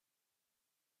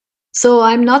 So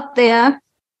I'm not there.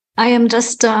 I am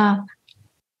just, I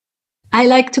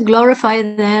like to glorify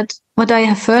that, what I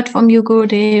have heard from you,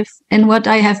 Gurudev, and what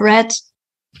I have read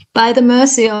by the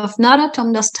mercy of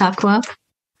Narottam Das Thakur,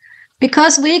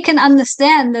 because we can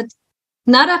understand that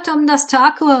Narottam Das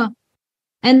Thakur,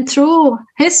 and through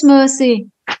his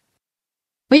mercy,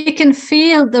 we can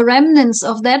feel the remnants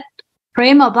of that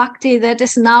Prema Bhakti that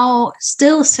is now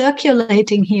still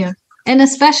circulating here, and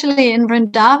especially in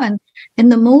Vrindavan, in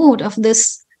the mood of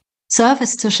this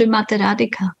service to Srimati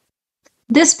Radhika.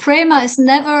 This Prema is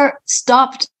never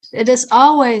stopped. It is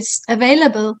always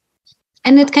available,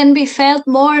 and it can be felt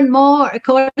more and more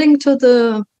according to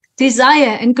the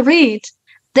desire and greed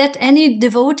that any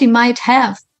devotee might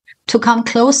have to come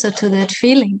closer to that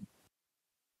feeling.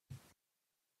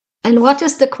 And what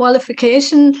is the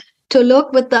qualification? To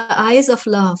look with the eyes of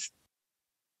love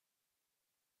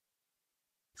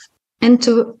and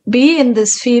to be in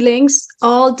these feelings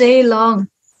all day long.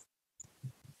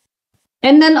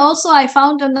 And then also I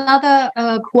found another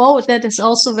quote that is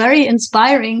also very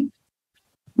inspiring,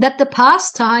 that the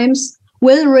pastimes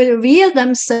will reveal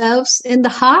themselves in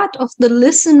the heart of the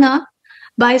listener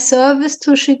by service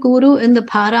to Shri Guru in the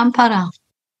Parampara.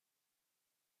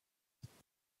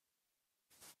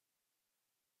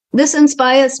 This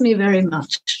inspires me very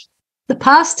much. The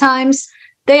pastimes,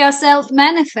 they are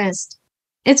self-manifest.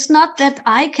 It's not that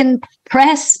I can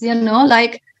press,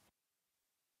 like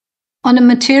on a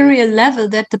material level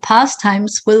that the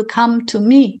pastimes will come to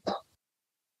me.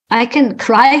 I can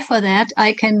cry for that.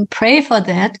 I can pray for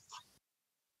that.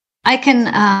 I can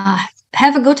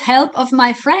have a good help of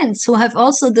my friends who have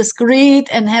also this greed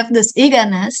and have this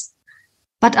eagerness.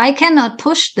 But I cannot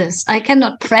push this. I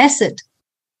cannot press it.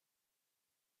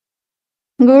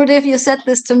 Gurudev, you said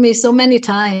this to me so many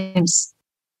times.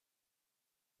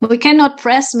 We cannot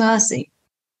press mercy,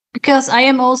 because I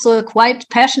am also a quite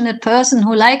passionate person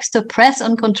who likes to press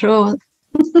and control.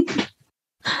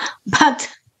 But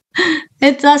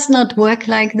it does not work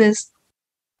like this.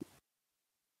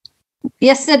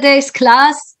 Yesterday's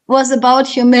class was about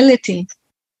humility.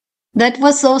 That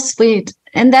was so sweet.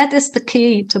 And that is the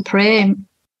key to Prema.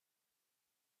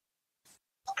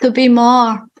 To be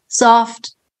more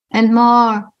soft and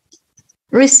more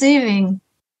receiving,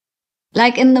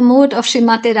 like in the mood of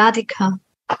Srimati Radhika.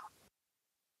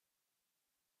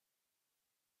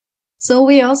 So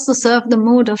we also serve the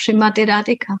mood of Srimati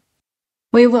Radhika.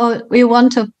 We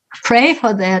want to pray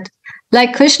for that.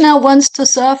 Like Krishna wants to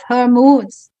serve her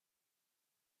moods.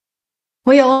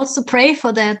 We also pray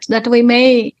for that we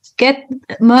may get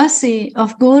mercy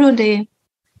of Gurudev,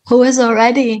 who is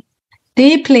already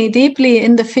deeply, deeply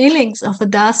in the feelings of a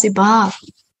Dasi Bhav.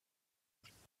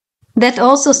 That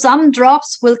also some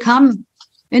drops will come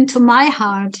into my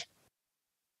heart.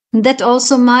 That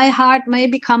also my heart may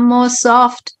become more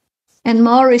soft and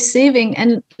more receiving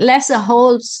and lesser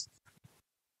holds.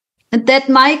 And that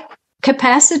my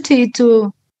capacity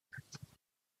to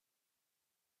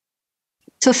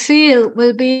feel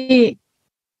will be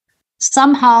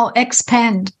somehow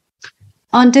expand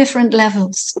on different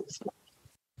levels.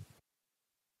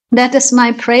 That is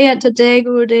my prayer today,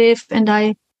 Gurudev, and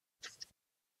I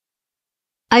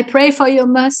pray for your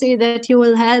mercy that you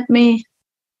will help me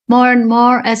more and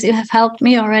more as you have helped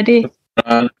me already.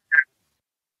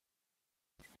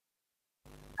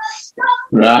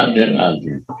 Radha,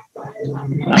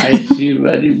 I see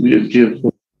very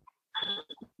beautiful.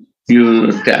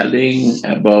 You telling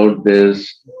about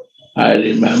this. I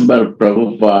remember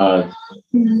Prabhupada,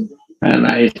 and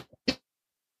I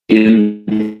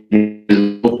in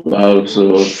his book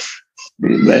also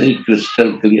very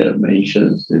crystal clear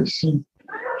mentions this.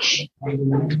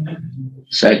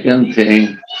 Second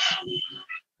thing,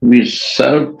 we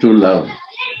serve to love.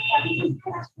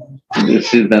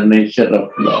 This is the nature of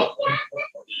love.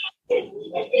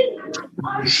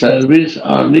 Service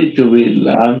only to be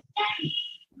learned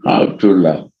how to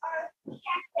love.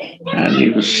 And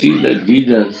you see that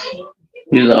Jesus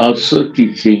is also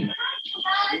teaching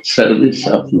service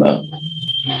of love.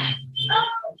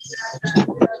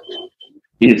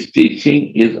 His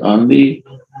teaching is only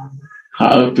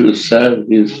how to serve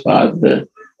his father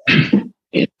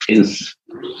in his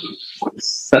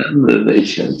son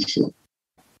relationship.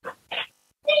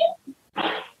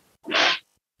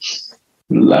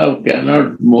 Love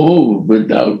cannot move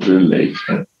without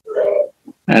relation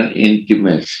and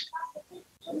intimacy.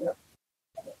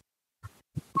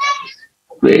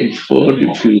 Page 4,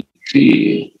 if you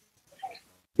see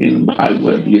in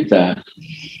Bhagavad Gita,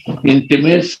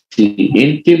 intimacy,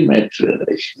 intimate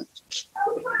relation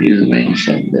is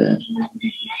mentioned there.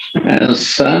 And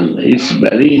son is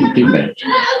very intimate.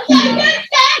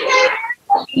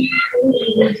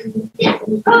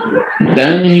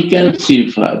 Then he can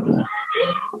see father.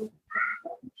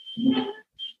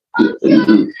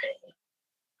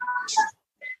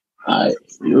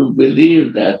 You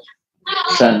believe that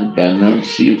son cannot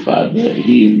see father,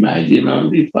 he imagine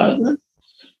only father?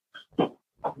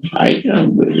 I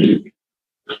can't believe.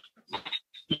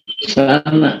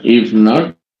 Son, if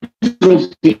not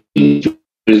looking to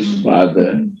his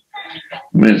father,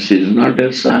 means he is not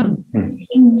a son.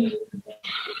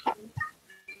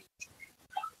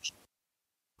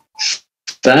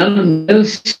 Son will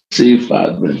see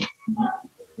father.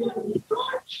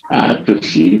 I have to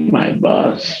see my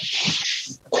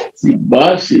boss. The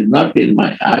boss is not in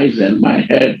my eyes and my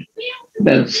head,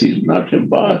 then she is not a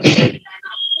boss.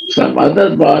 Some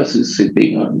other boss is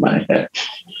sitting on my head,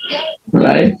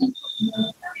 right?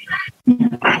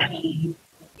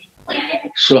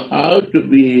 So how to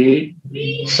be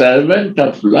servant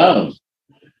of love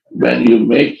when you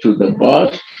make to the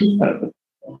boss, to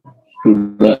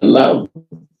the love,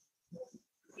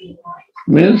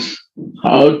 means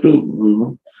how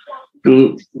to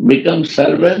become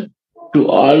servant, to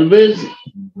always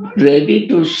ready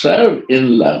to serve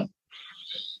in love.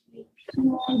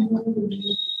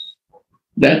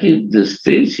 That is the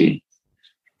teaching.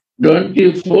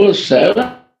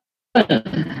 24/7.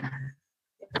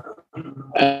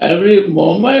 Every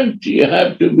moment you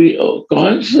have to be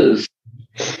conscious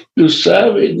to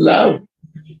serve in love.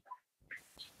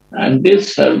 And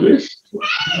this service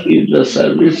is the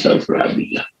service of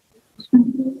Radhika.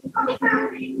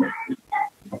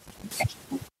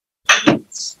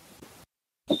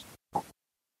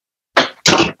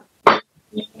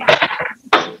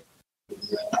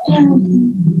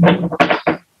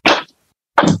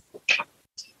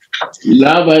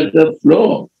 Love as a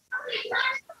flow.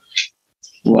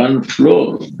 One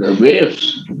flow, the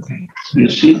waves. You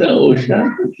see the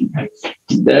ocean?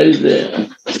 There is a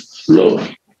flow.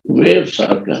 Waves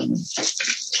are coming.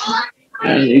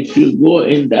 And if you go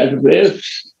in that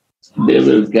waves, they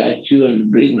will catch you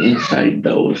and bring inside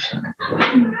the ocean.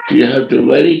 You have to be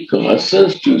very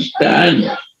cautious to stand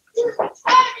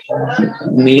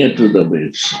near to the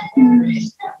waves.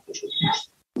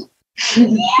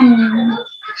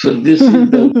 So this is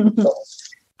the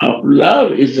of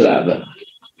love is Radha.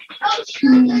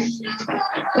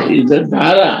 Is a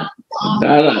dhara.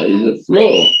 Dhara is a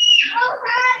flow.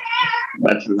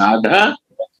 But Radha,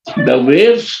 the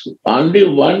waves only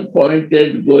one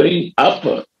pointed going up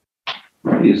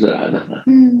is Radha.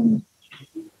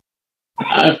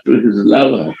 After his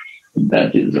lover,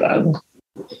 that is Radha.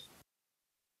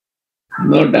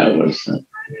 No diversion,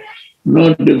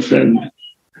 no different,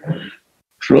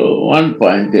 one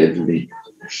pointedly,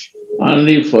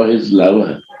 only for his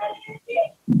lover.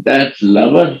 That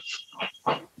lover,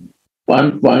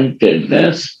 one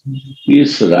pointedness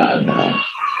is Radha.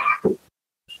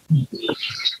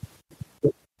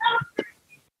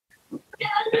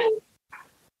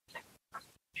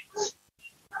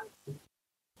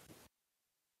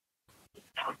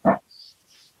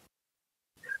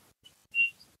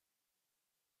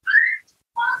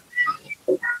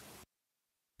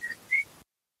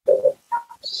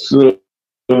 So,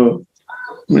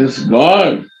 Miss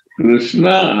God,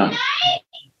 Krishna,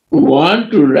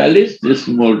 want to relish this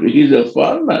mood. He's a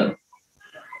farmer.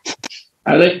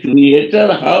 As a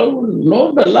creator, how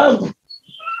know the love?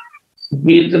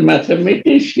 He is a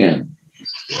mathematician.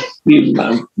 He is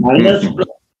minus plus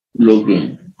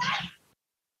looking.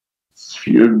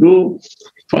 You do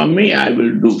for me, I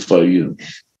will do for you.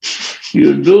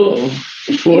 You do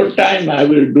 4 times, I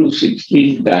will do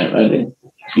 16 times.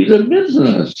 It's a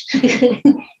business.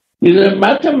 It's a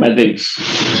mathematics.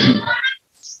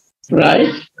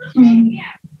 Right?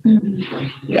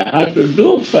 You have to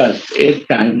do first 8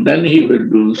 times, then he will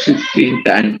do 16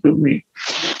 times to me.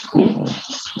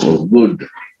 Oh, good.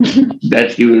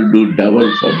 That he will do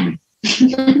double for me.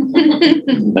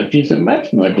 But it's a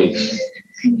mathematics.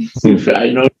 If I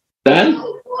know that,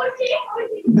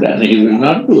 then he will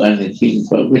not do anything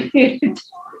for me.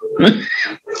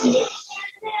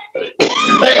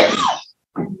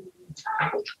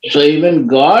 So even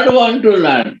God wants to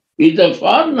learn. He's a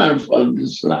foreigner for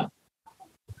this land.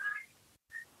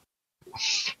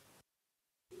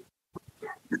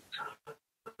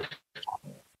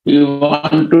 You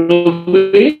want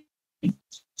to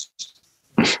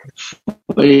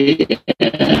be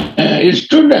a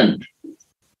student.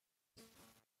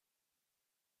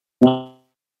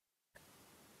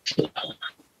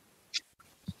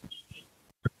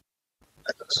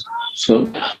 So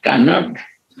cannot,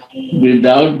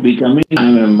 without becoming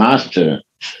I'm a master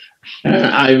and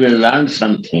I will learn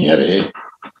something.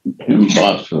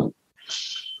 Impossible.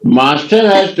 Master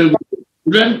has to be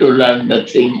student to learn the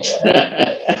things.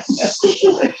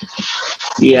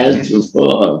 He has to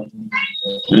fall.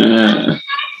 You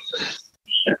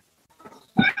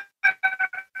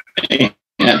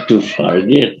have to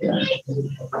forget that.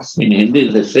 In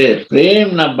Hindi they say,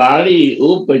 Prem na badi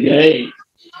upajai,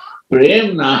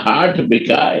 Prem na heart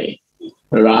bikaye,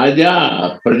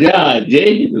 Raja praja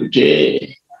jai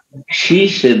ruche,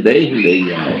 Sheesh deh le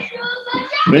jaye.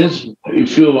 Means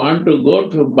if you want to go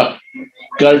to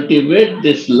cultivate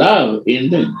this love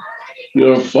in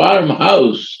your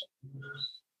farmhouse,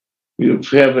 you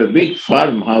have a big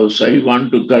farmhouse, so you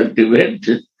want to cultivate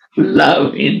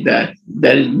love in that.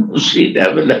 There is no seed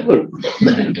available for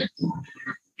that.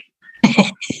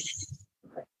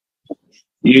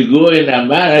 You go in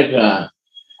America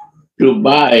to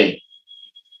buy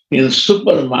in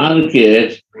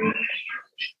supermarket,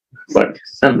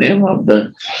 what's the name of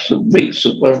the big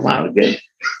supermarket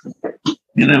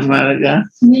in America?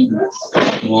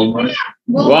 Walmart.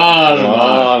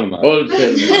 Walmart.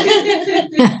 Wholesale.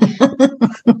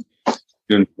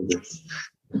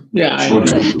 Yeah, I know.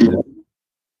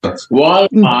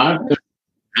 Walmart,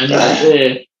 and I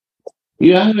say,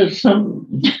 you have some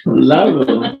love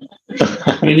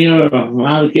in your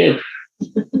market,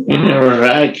 in your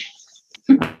rack.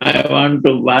 I want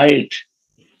to buy it.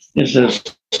 He says,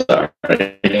 sorry,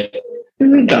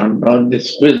 we don't know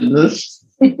this business.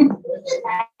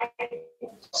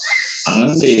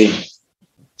 Only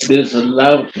this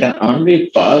love can only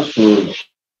pass food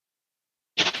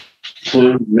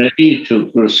ready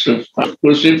to crucify.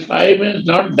 Crucify means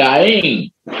not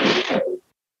dying.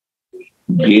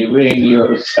 Giving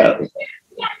yourself.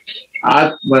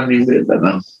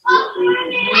 Atmanivedanam.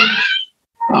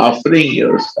 Offering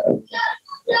yourself.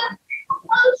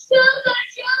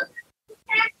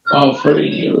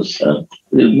 Offering yourself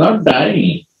is not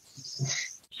dying.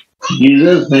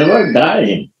 Jesus never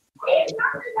died.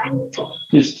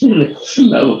 He still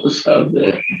loves out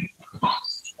there.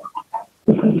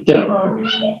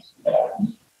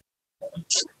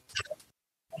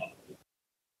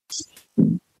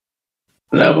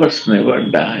 Lovers never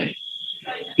die.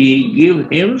 He gives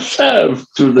himself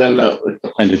to the lover.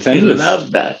 And it's endless. He loves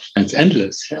that. And it's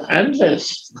endless.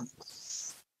 Endless.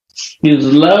 His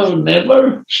love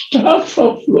never stops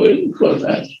from flowing for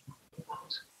that.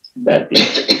 That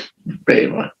is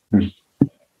Prema.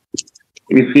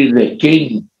 if he's a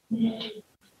king,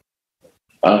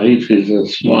 or if he's a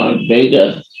small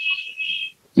beggar,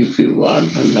 if you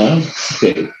want to love,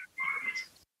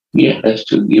 he has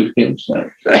to give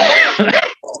himself.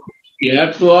 You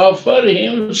have to offer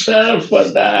himself for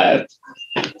that.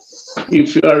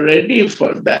 If you are ready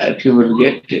for that, you will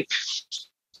get it.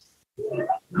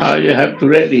 How you have to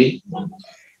ready?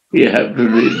 You have to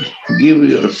give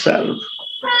yourself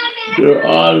your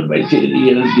all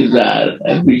material desire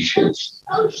and wishes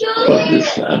for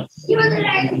this love. You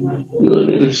will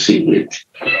receive it.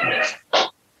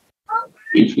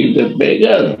 If he's a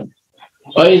beggar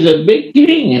or he's a big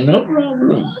king, no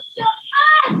problem.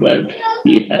 But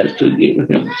he has to give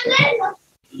himself.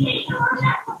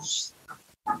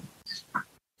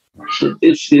 So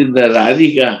this is the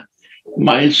Radhika,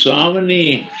 my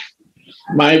Swamini,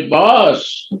 my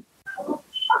boss.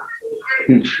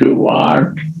 If you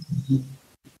want,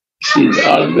 she's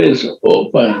always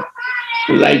open,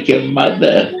 like a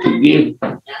mother, to give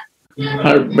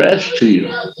her breast to you,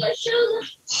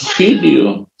 feed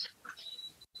you,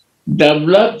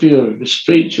 develop your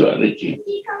spirituality,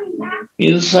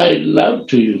 inside love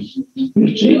to you.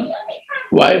 You see,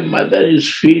 why mother is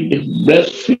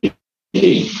breastfeeding?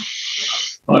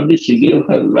 Only she gives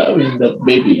her love in the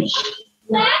baby's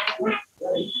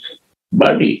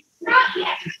body.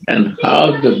 And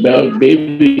how the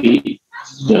baby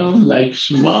comes like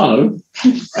small,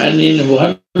 and in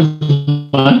 1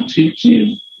 month it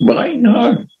is, why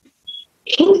not?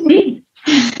 So big.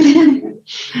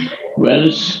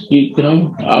 When he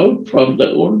comes out from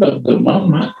the womb of the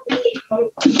mama,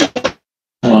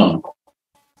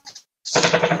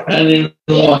 and in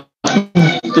 1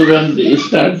 month when they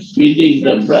start feeding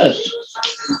the breast,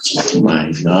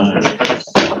 my God,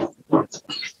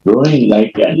 growing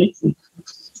like anything.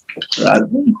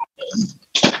 Radha,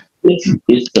 this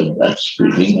is the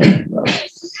breastfeeding of love.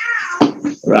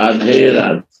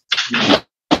 Radha,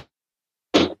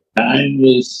 time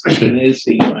is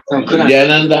finishing.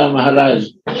 Jananda Maharaj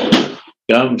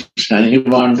comes and he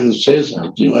wants to say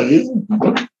something. What do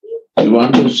you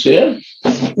want to say?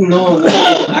 No,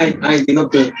 I do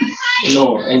not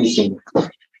know anything.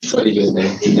 Sorry,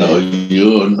 no,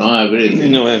 you know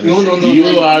everything. No.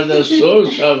 You are the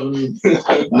source of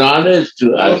knowledge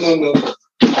to us. No.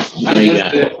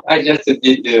 I just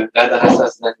did Radha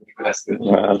Hasasana class.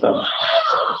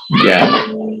 Yeah.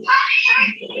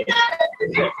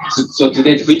 So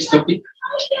today, which topic?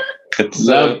 It's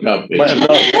love topic.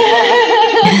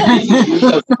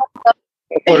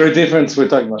 What a difference we're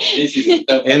talking about.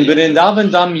 In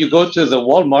Vrindavan, you go to the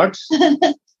Walmart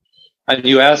and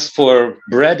you ask for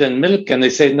bread and milk, and they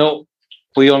say, no,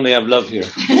 we only have love here.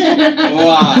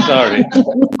 Wow. Sorry.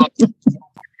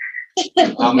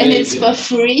 And it's for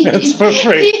free. It's for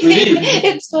free.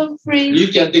 It's for free. You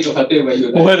can take whatever you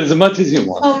like. Well, as much as you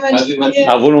want. How much?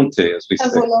 À volonté, as we say.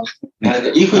 And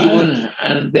if you want,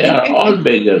 And they are all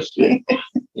beggars.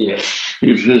 yes.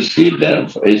 If you see their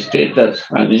status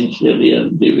financially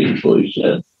and living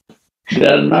position, they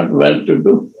are not well to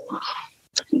do.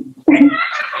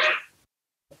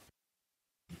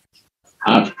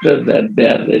 After that, they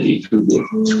are ready to do.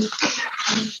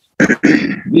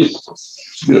 This,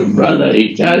 your brother,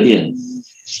 Italian,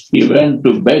 he went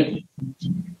to beg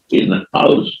in a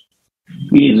house.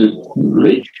 He is a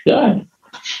rich guy.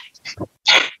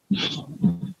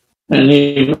 And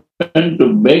he went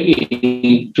to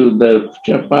begging to the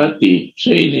chapati,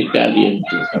 say in Italian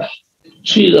to her.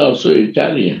 She is also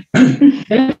Italian. I'm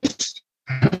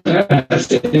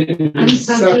so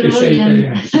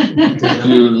Italian.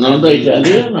 You know the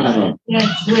Italian or not?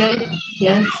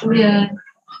 Yes, we are.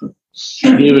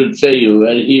 He will say you,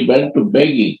 when he went to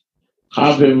begging,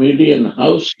 500,000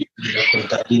 house,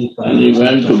 and he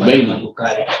went to begging.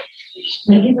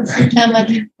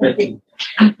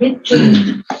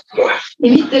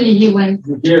 In Italy he went.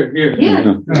 Here.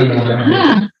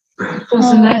 Yeah. It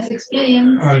was a nice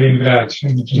experience.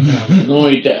 No,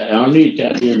 only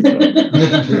Italian.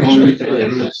 Only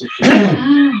Italian.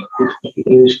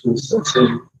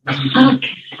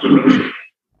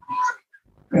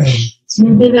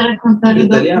 Mi deve raccontare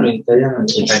Italiano.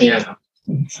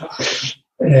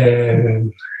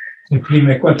 Le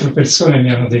prime 4 persone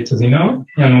mi hanno detto di no,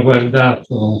 mi hanno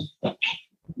guardato.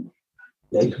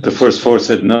 The first 4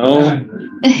 said no.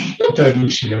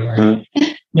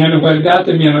 Mi hanno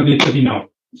guardato e mi hanno detto di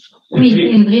no.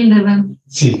 in Vrindavan.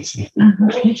 Sì.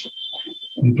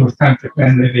 È importante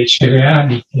prendere dei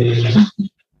cereali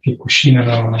che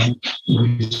cucinano i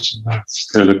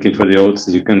They're looking for the oats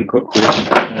that you can cook with.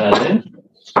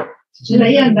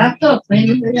 Lei è andato a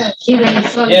prendere, a chiedere i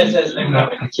soldi.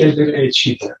 A chiedere il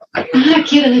cibo. Ah,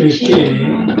 chiedere il cibo.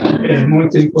 Perché è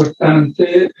molto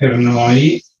importante per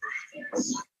noi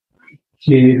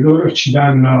che loro ci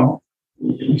danno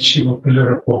il cibo per il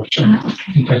loro cuocio,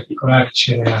 in particolare i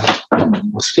cereali.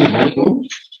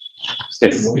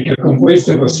 Perché con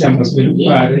questo possiamo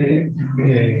sviluppare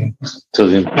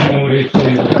amore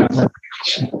per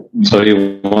So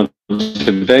you want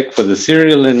to beg for the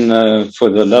cereal and for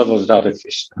the love of Radha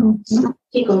Krishna.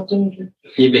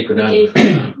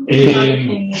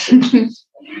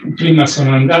 Prima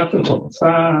sono andato poco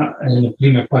fa, le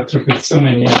prime 4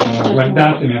 persone mi hanno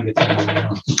guardato e mi hanno detto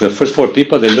no. The first 4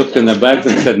 people, they looked in their bags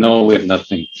and said, no, we have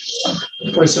nothing.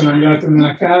 Poi sono arrivato in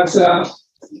una casa,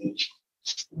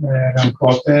 era un po'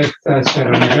 aperta, c'era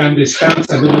una grande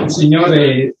stanza dove il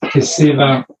signore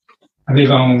tesseva,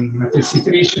 aveva una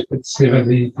tessitrice, tesseva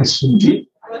dei tessuti.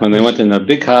 When they went in a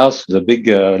big house, the big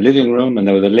living room, and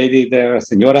there was a lady there, a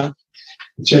signora.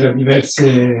 C'era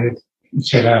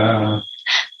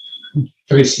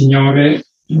 3 signore,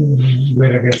 2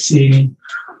 ragazzini,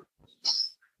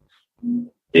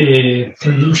 e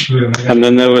and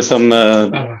then there was some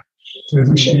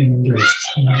traduci in inglese.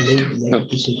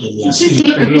 Sì,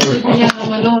 per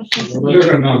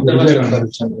loro no.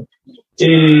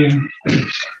 E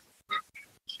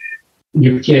gli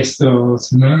ho chiesto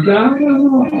se me lo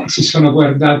davano, si sono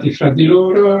guardati fra di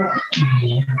loro,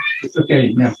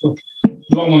 ok,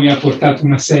 l'uomo mi ha portato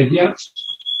una sedia.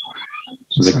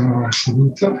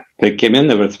 They came in,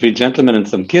 there were 3 gentlemen and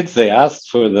some kids. They asked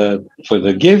for the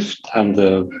gift, and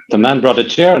the man brought a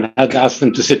chair and had asked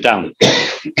them to sit down.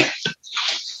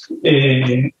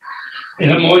 E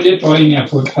la moglie poi mi ha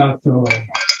portato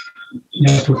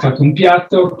un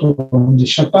piatto con dei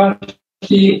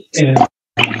ciabatti e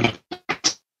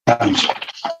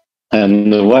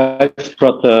and the wife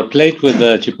brought a plate with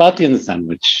the chapati and the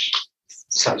sandwich.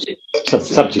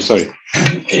 Sabji, sorry.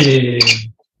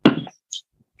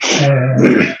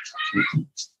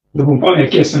 Dopo un po' mi ha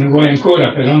chiesto ne vuoi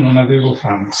ancora, però non avevo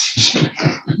fame.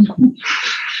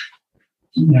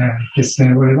 Mi ha chiesto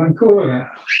ne voleva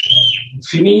ancora, ho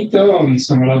finito, mi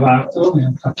sono lavato, mi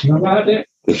hanno fatto lavare.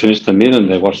 They finished the meal and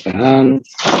they washed their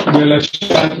hands. Mi ho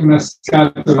lasciato una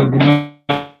scatola di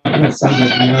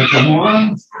salsa di Radha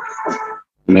Mohan.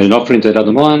 Made an offering to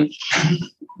Radha Mohan.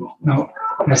 No,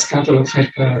 una scatola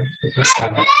fatta per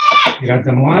passare di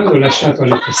Radha Mohan, l'ho lasciato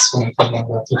alle persone che hanno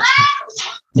andato.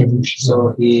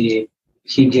 So he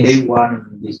gave one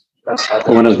of these.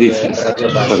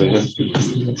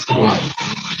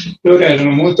 Loro erano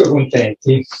molto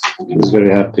contenti. He was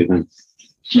very happy then.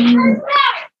 In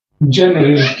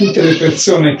genere tutte le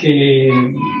persone che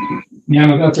mi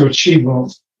hanno dato il cibo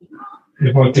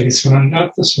le volte che sono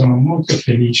andato sono molto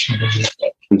felici.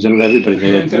 In general, everybody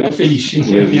we're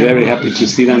very happy to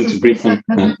see them, to brief them.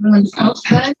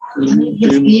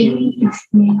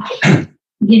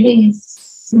 Giving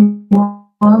is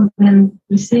more than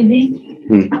receiving.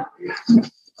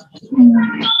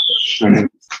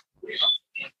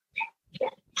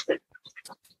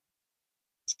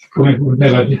 Come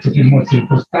Gurudev ha detto che è molto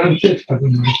importante,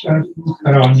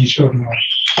 farò ogni giorno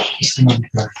questa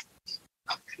novità.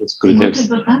 Molto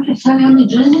importante fare ogni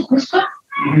giorno questo?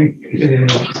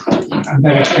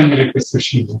 Andare a prendere questo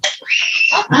cibo.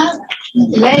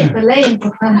 Per lei è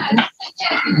importante.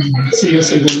 Sì, io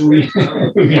seguo lui,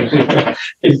 mi ha detto che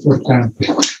è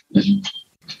importante.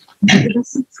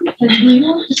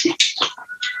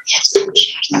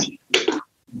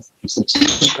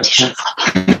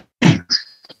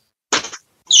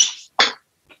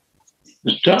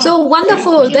 So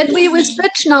wonderful that we will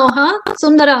switch now, huh,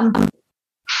 Sundaram?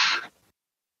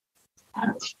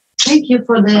 Thank you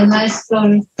for the nice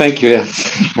story. Thank you.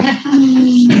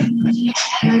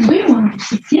 Do you want to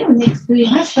sit here next to your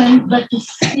husband? But it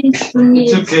seems to me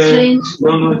It's okay. strange.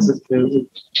 No, it's okay.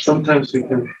 Sometimes we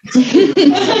can.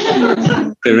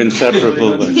 They're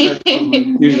inseparable, but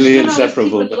usually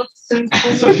inseparable. But.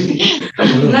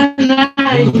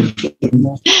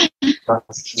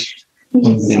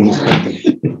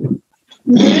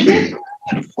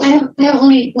 I have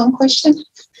only one question.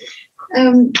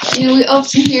 We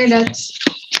often hear that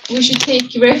we should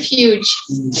take refuge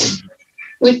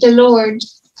with the Lord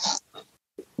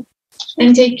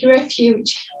and take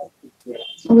refuge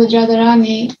with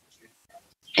Radharani.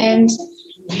 And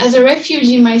as a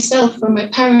refugee myself, or my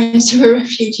parents were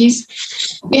refugees,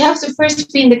 you have to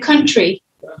first be in the country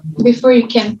before you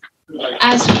can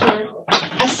ask for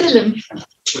asylum.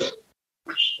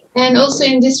 And also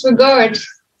in this regard,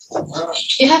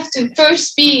 you have to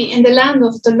first be in the land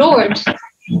of the Lord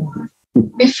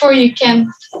before you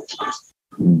can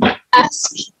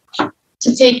ask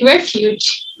to take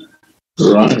refuge.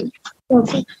 Right.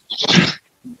 Okay.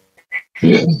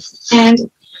 Yes.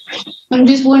 And I'm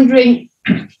just wondering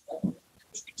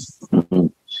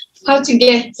how to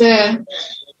get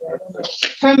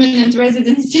permanent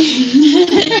residency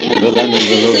in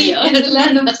the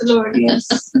land of the Lord. Yes.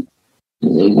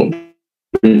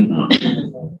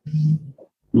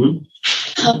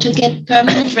 How to get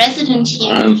permanent resident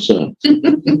here? Answer.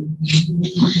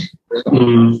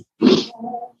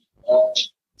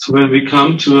 So when we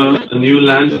come to a new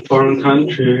land, a foreign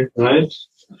country, right?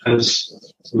 As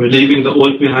we're leaving the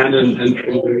old behind and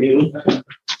entering the new,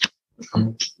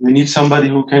 we need somebody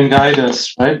who can guide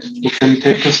us, right? Who can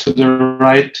take us to the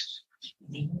right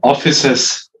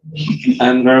offices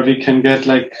and where we can get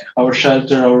like our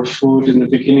shelter, our food. In the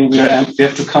beginning, we have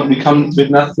to come with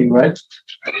nothing, right?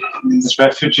 As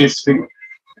refugees,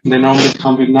 they normally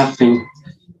come with nothing.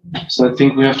 So I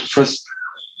think we have to first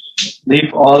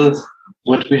leave all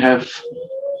what we have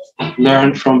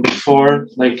learned from before,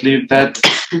 like leave that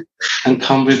and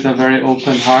come with a very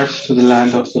open heart to the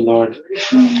land of the Lord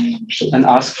and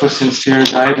ask for sincere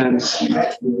guidance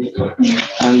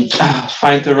and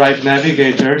find the right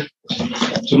navigator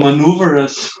to maneuver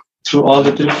us through all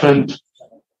the different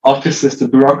offices, the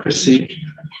bureaucracy,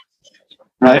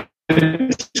 right?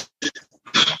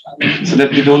 So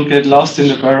that we don't get lost in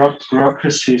the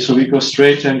bureaucracy, so we go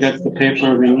straight and get the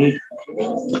paper we need.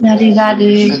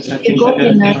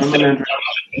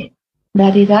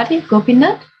 Radhi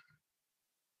Gopinath,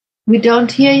 we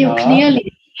don't hear you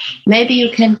clearly. Maybe you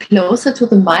can closer to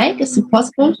the mic. Is it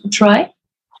possible to try?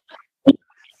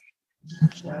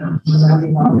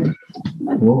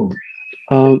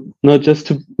 No, just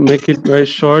to make it very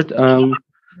short,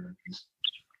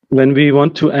 when we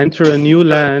want to enter a new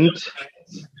land,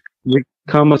 we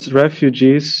come as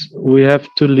refugees, we have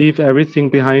to leave everything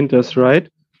behind us, right?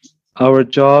 Our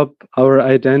job, our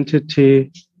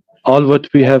identity, all what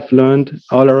we have learned,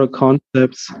 all our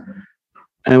concepts,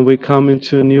 and we come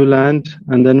into a new land,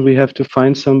 and then we have to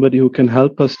find somebody who can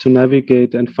help us to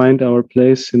navigate and find our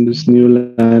place in this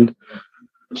new land.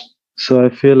 So I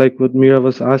feel like what Mira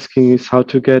was asking is how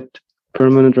to get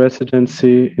permanent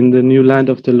residency in the new land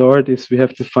of the Lord is we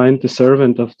have to find the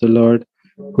servant of the Lord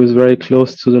who is very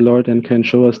close to the Lord and can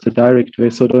show us the direct way,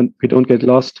 so we don't get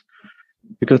lost,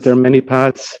 because there are many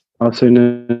paths also in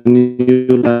a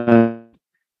new land.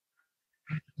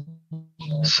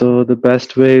 So the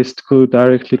best way is to go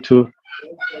directly to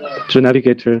the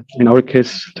navigator, in our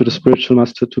case to the spiritual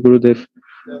master, to Gurudev,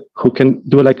 who can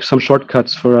do like some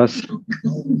shortcuts for us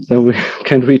that we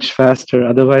can reach faster.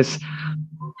 Otherwise,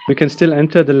 we can still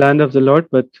enter the land of the Lord,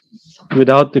 but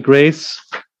without the grace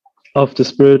of the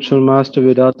spiritual master,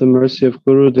 without the mercy of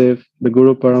Gurudev, the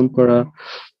Guru Parampara,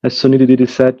 as Suniti Didi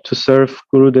said, to serve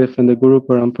Gurudev and the Guru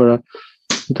Parampara,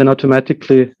 then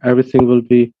automatically everything will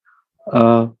be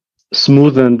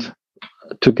smoothened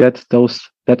to get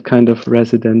that kind of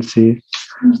residency.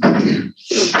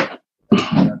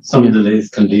 Some delays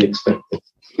can be expected.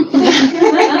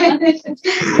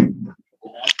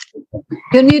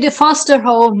 You need a foster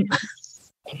home.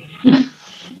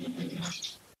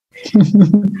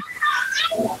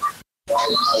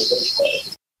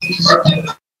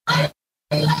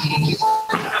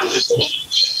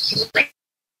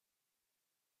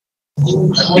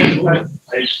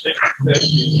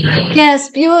 Yes,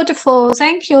 beautiful.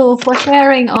 Thank you for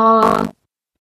sharing all.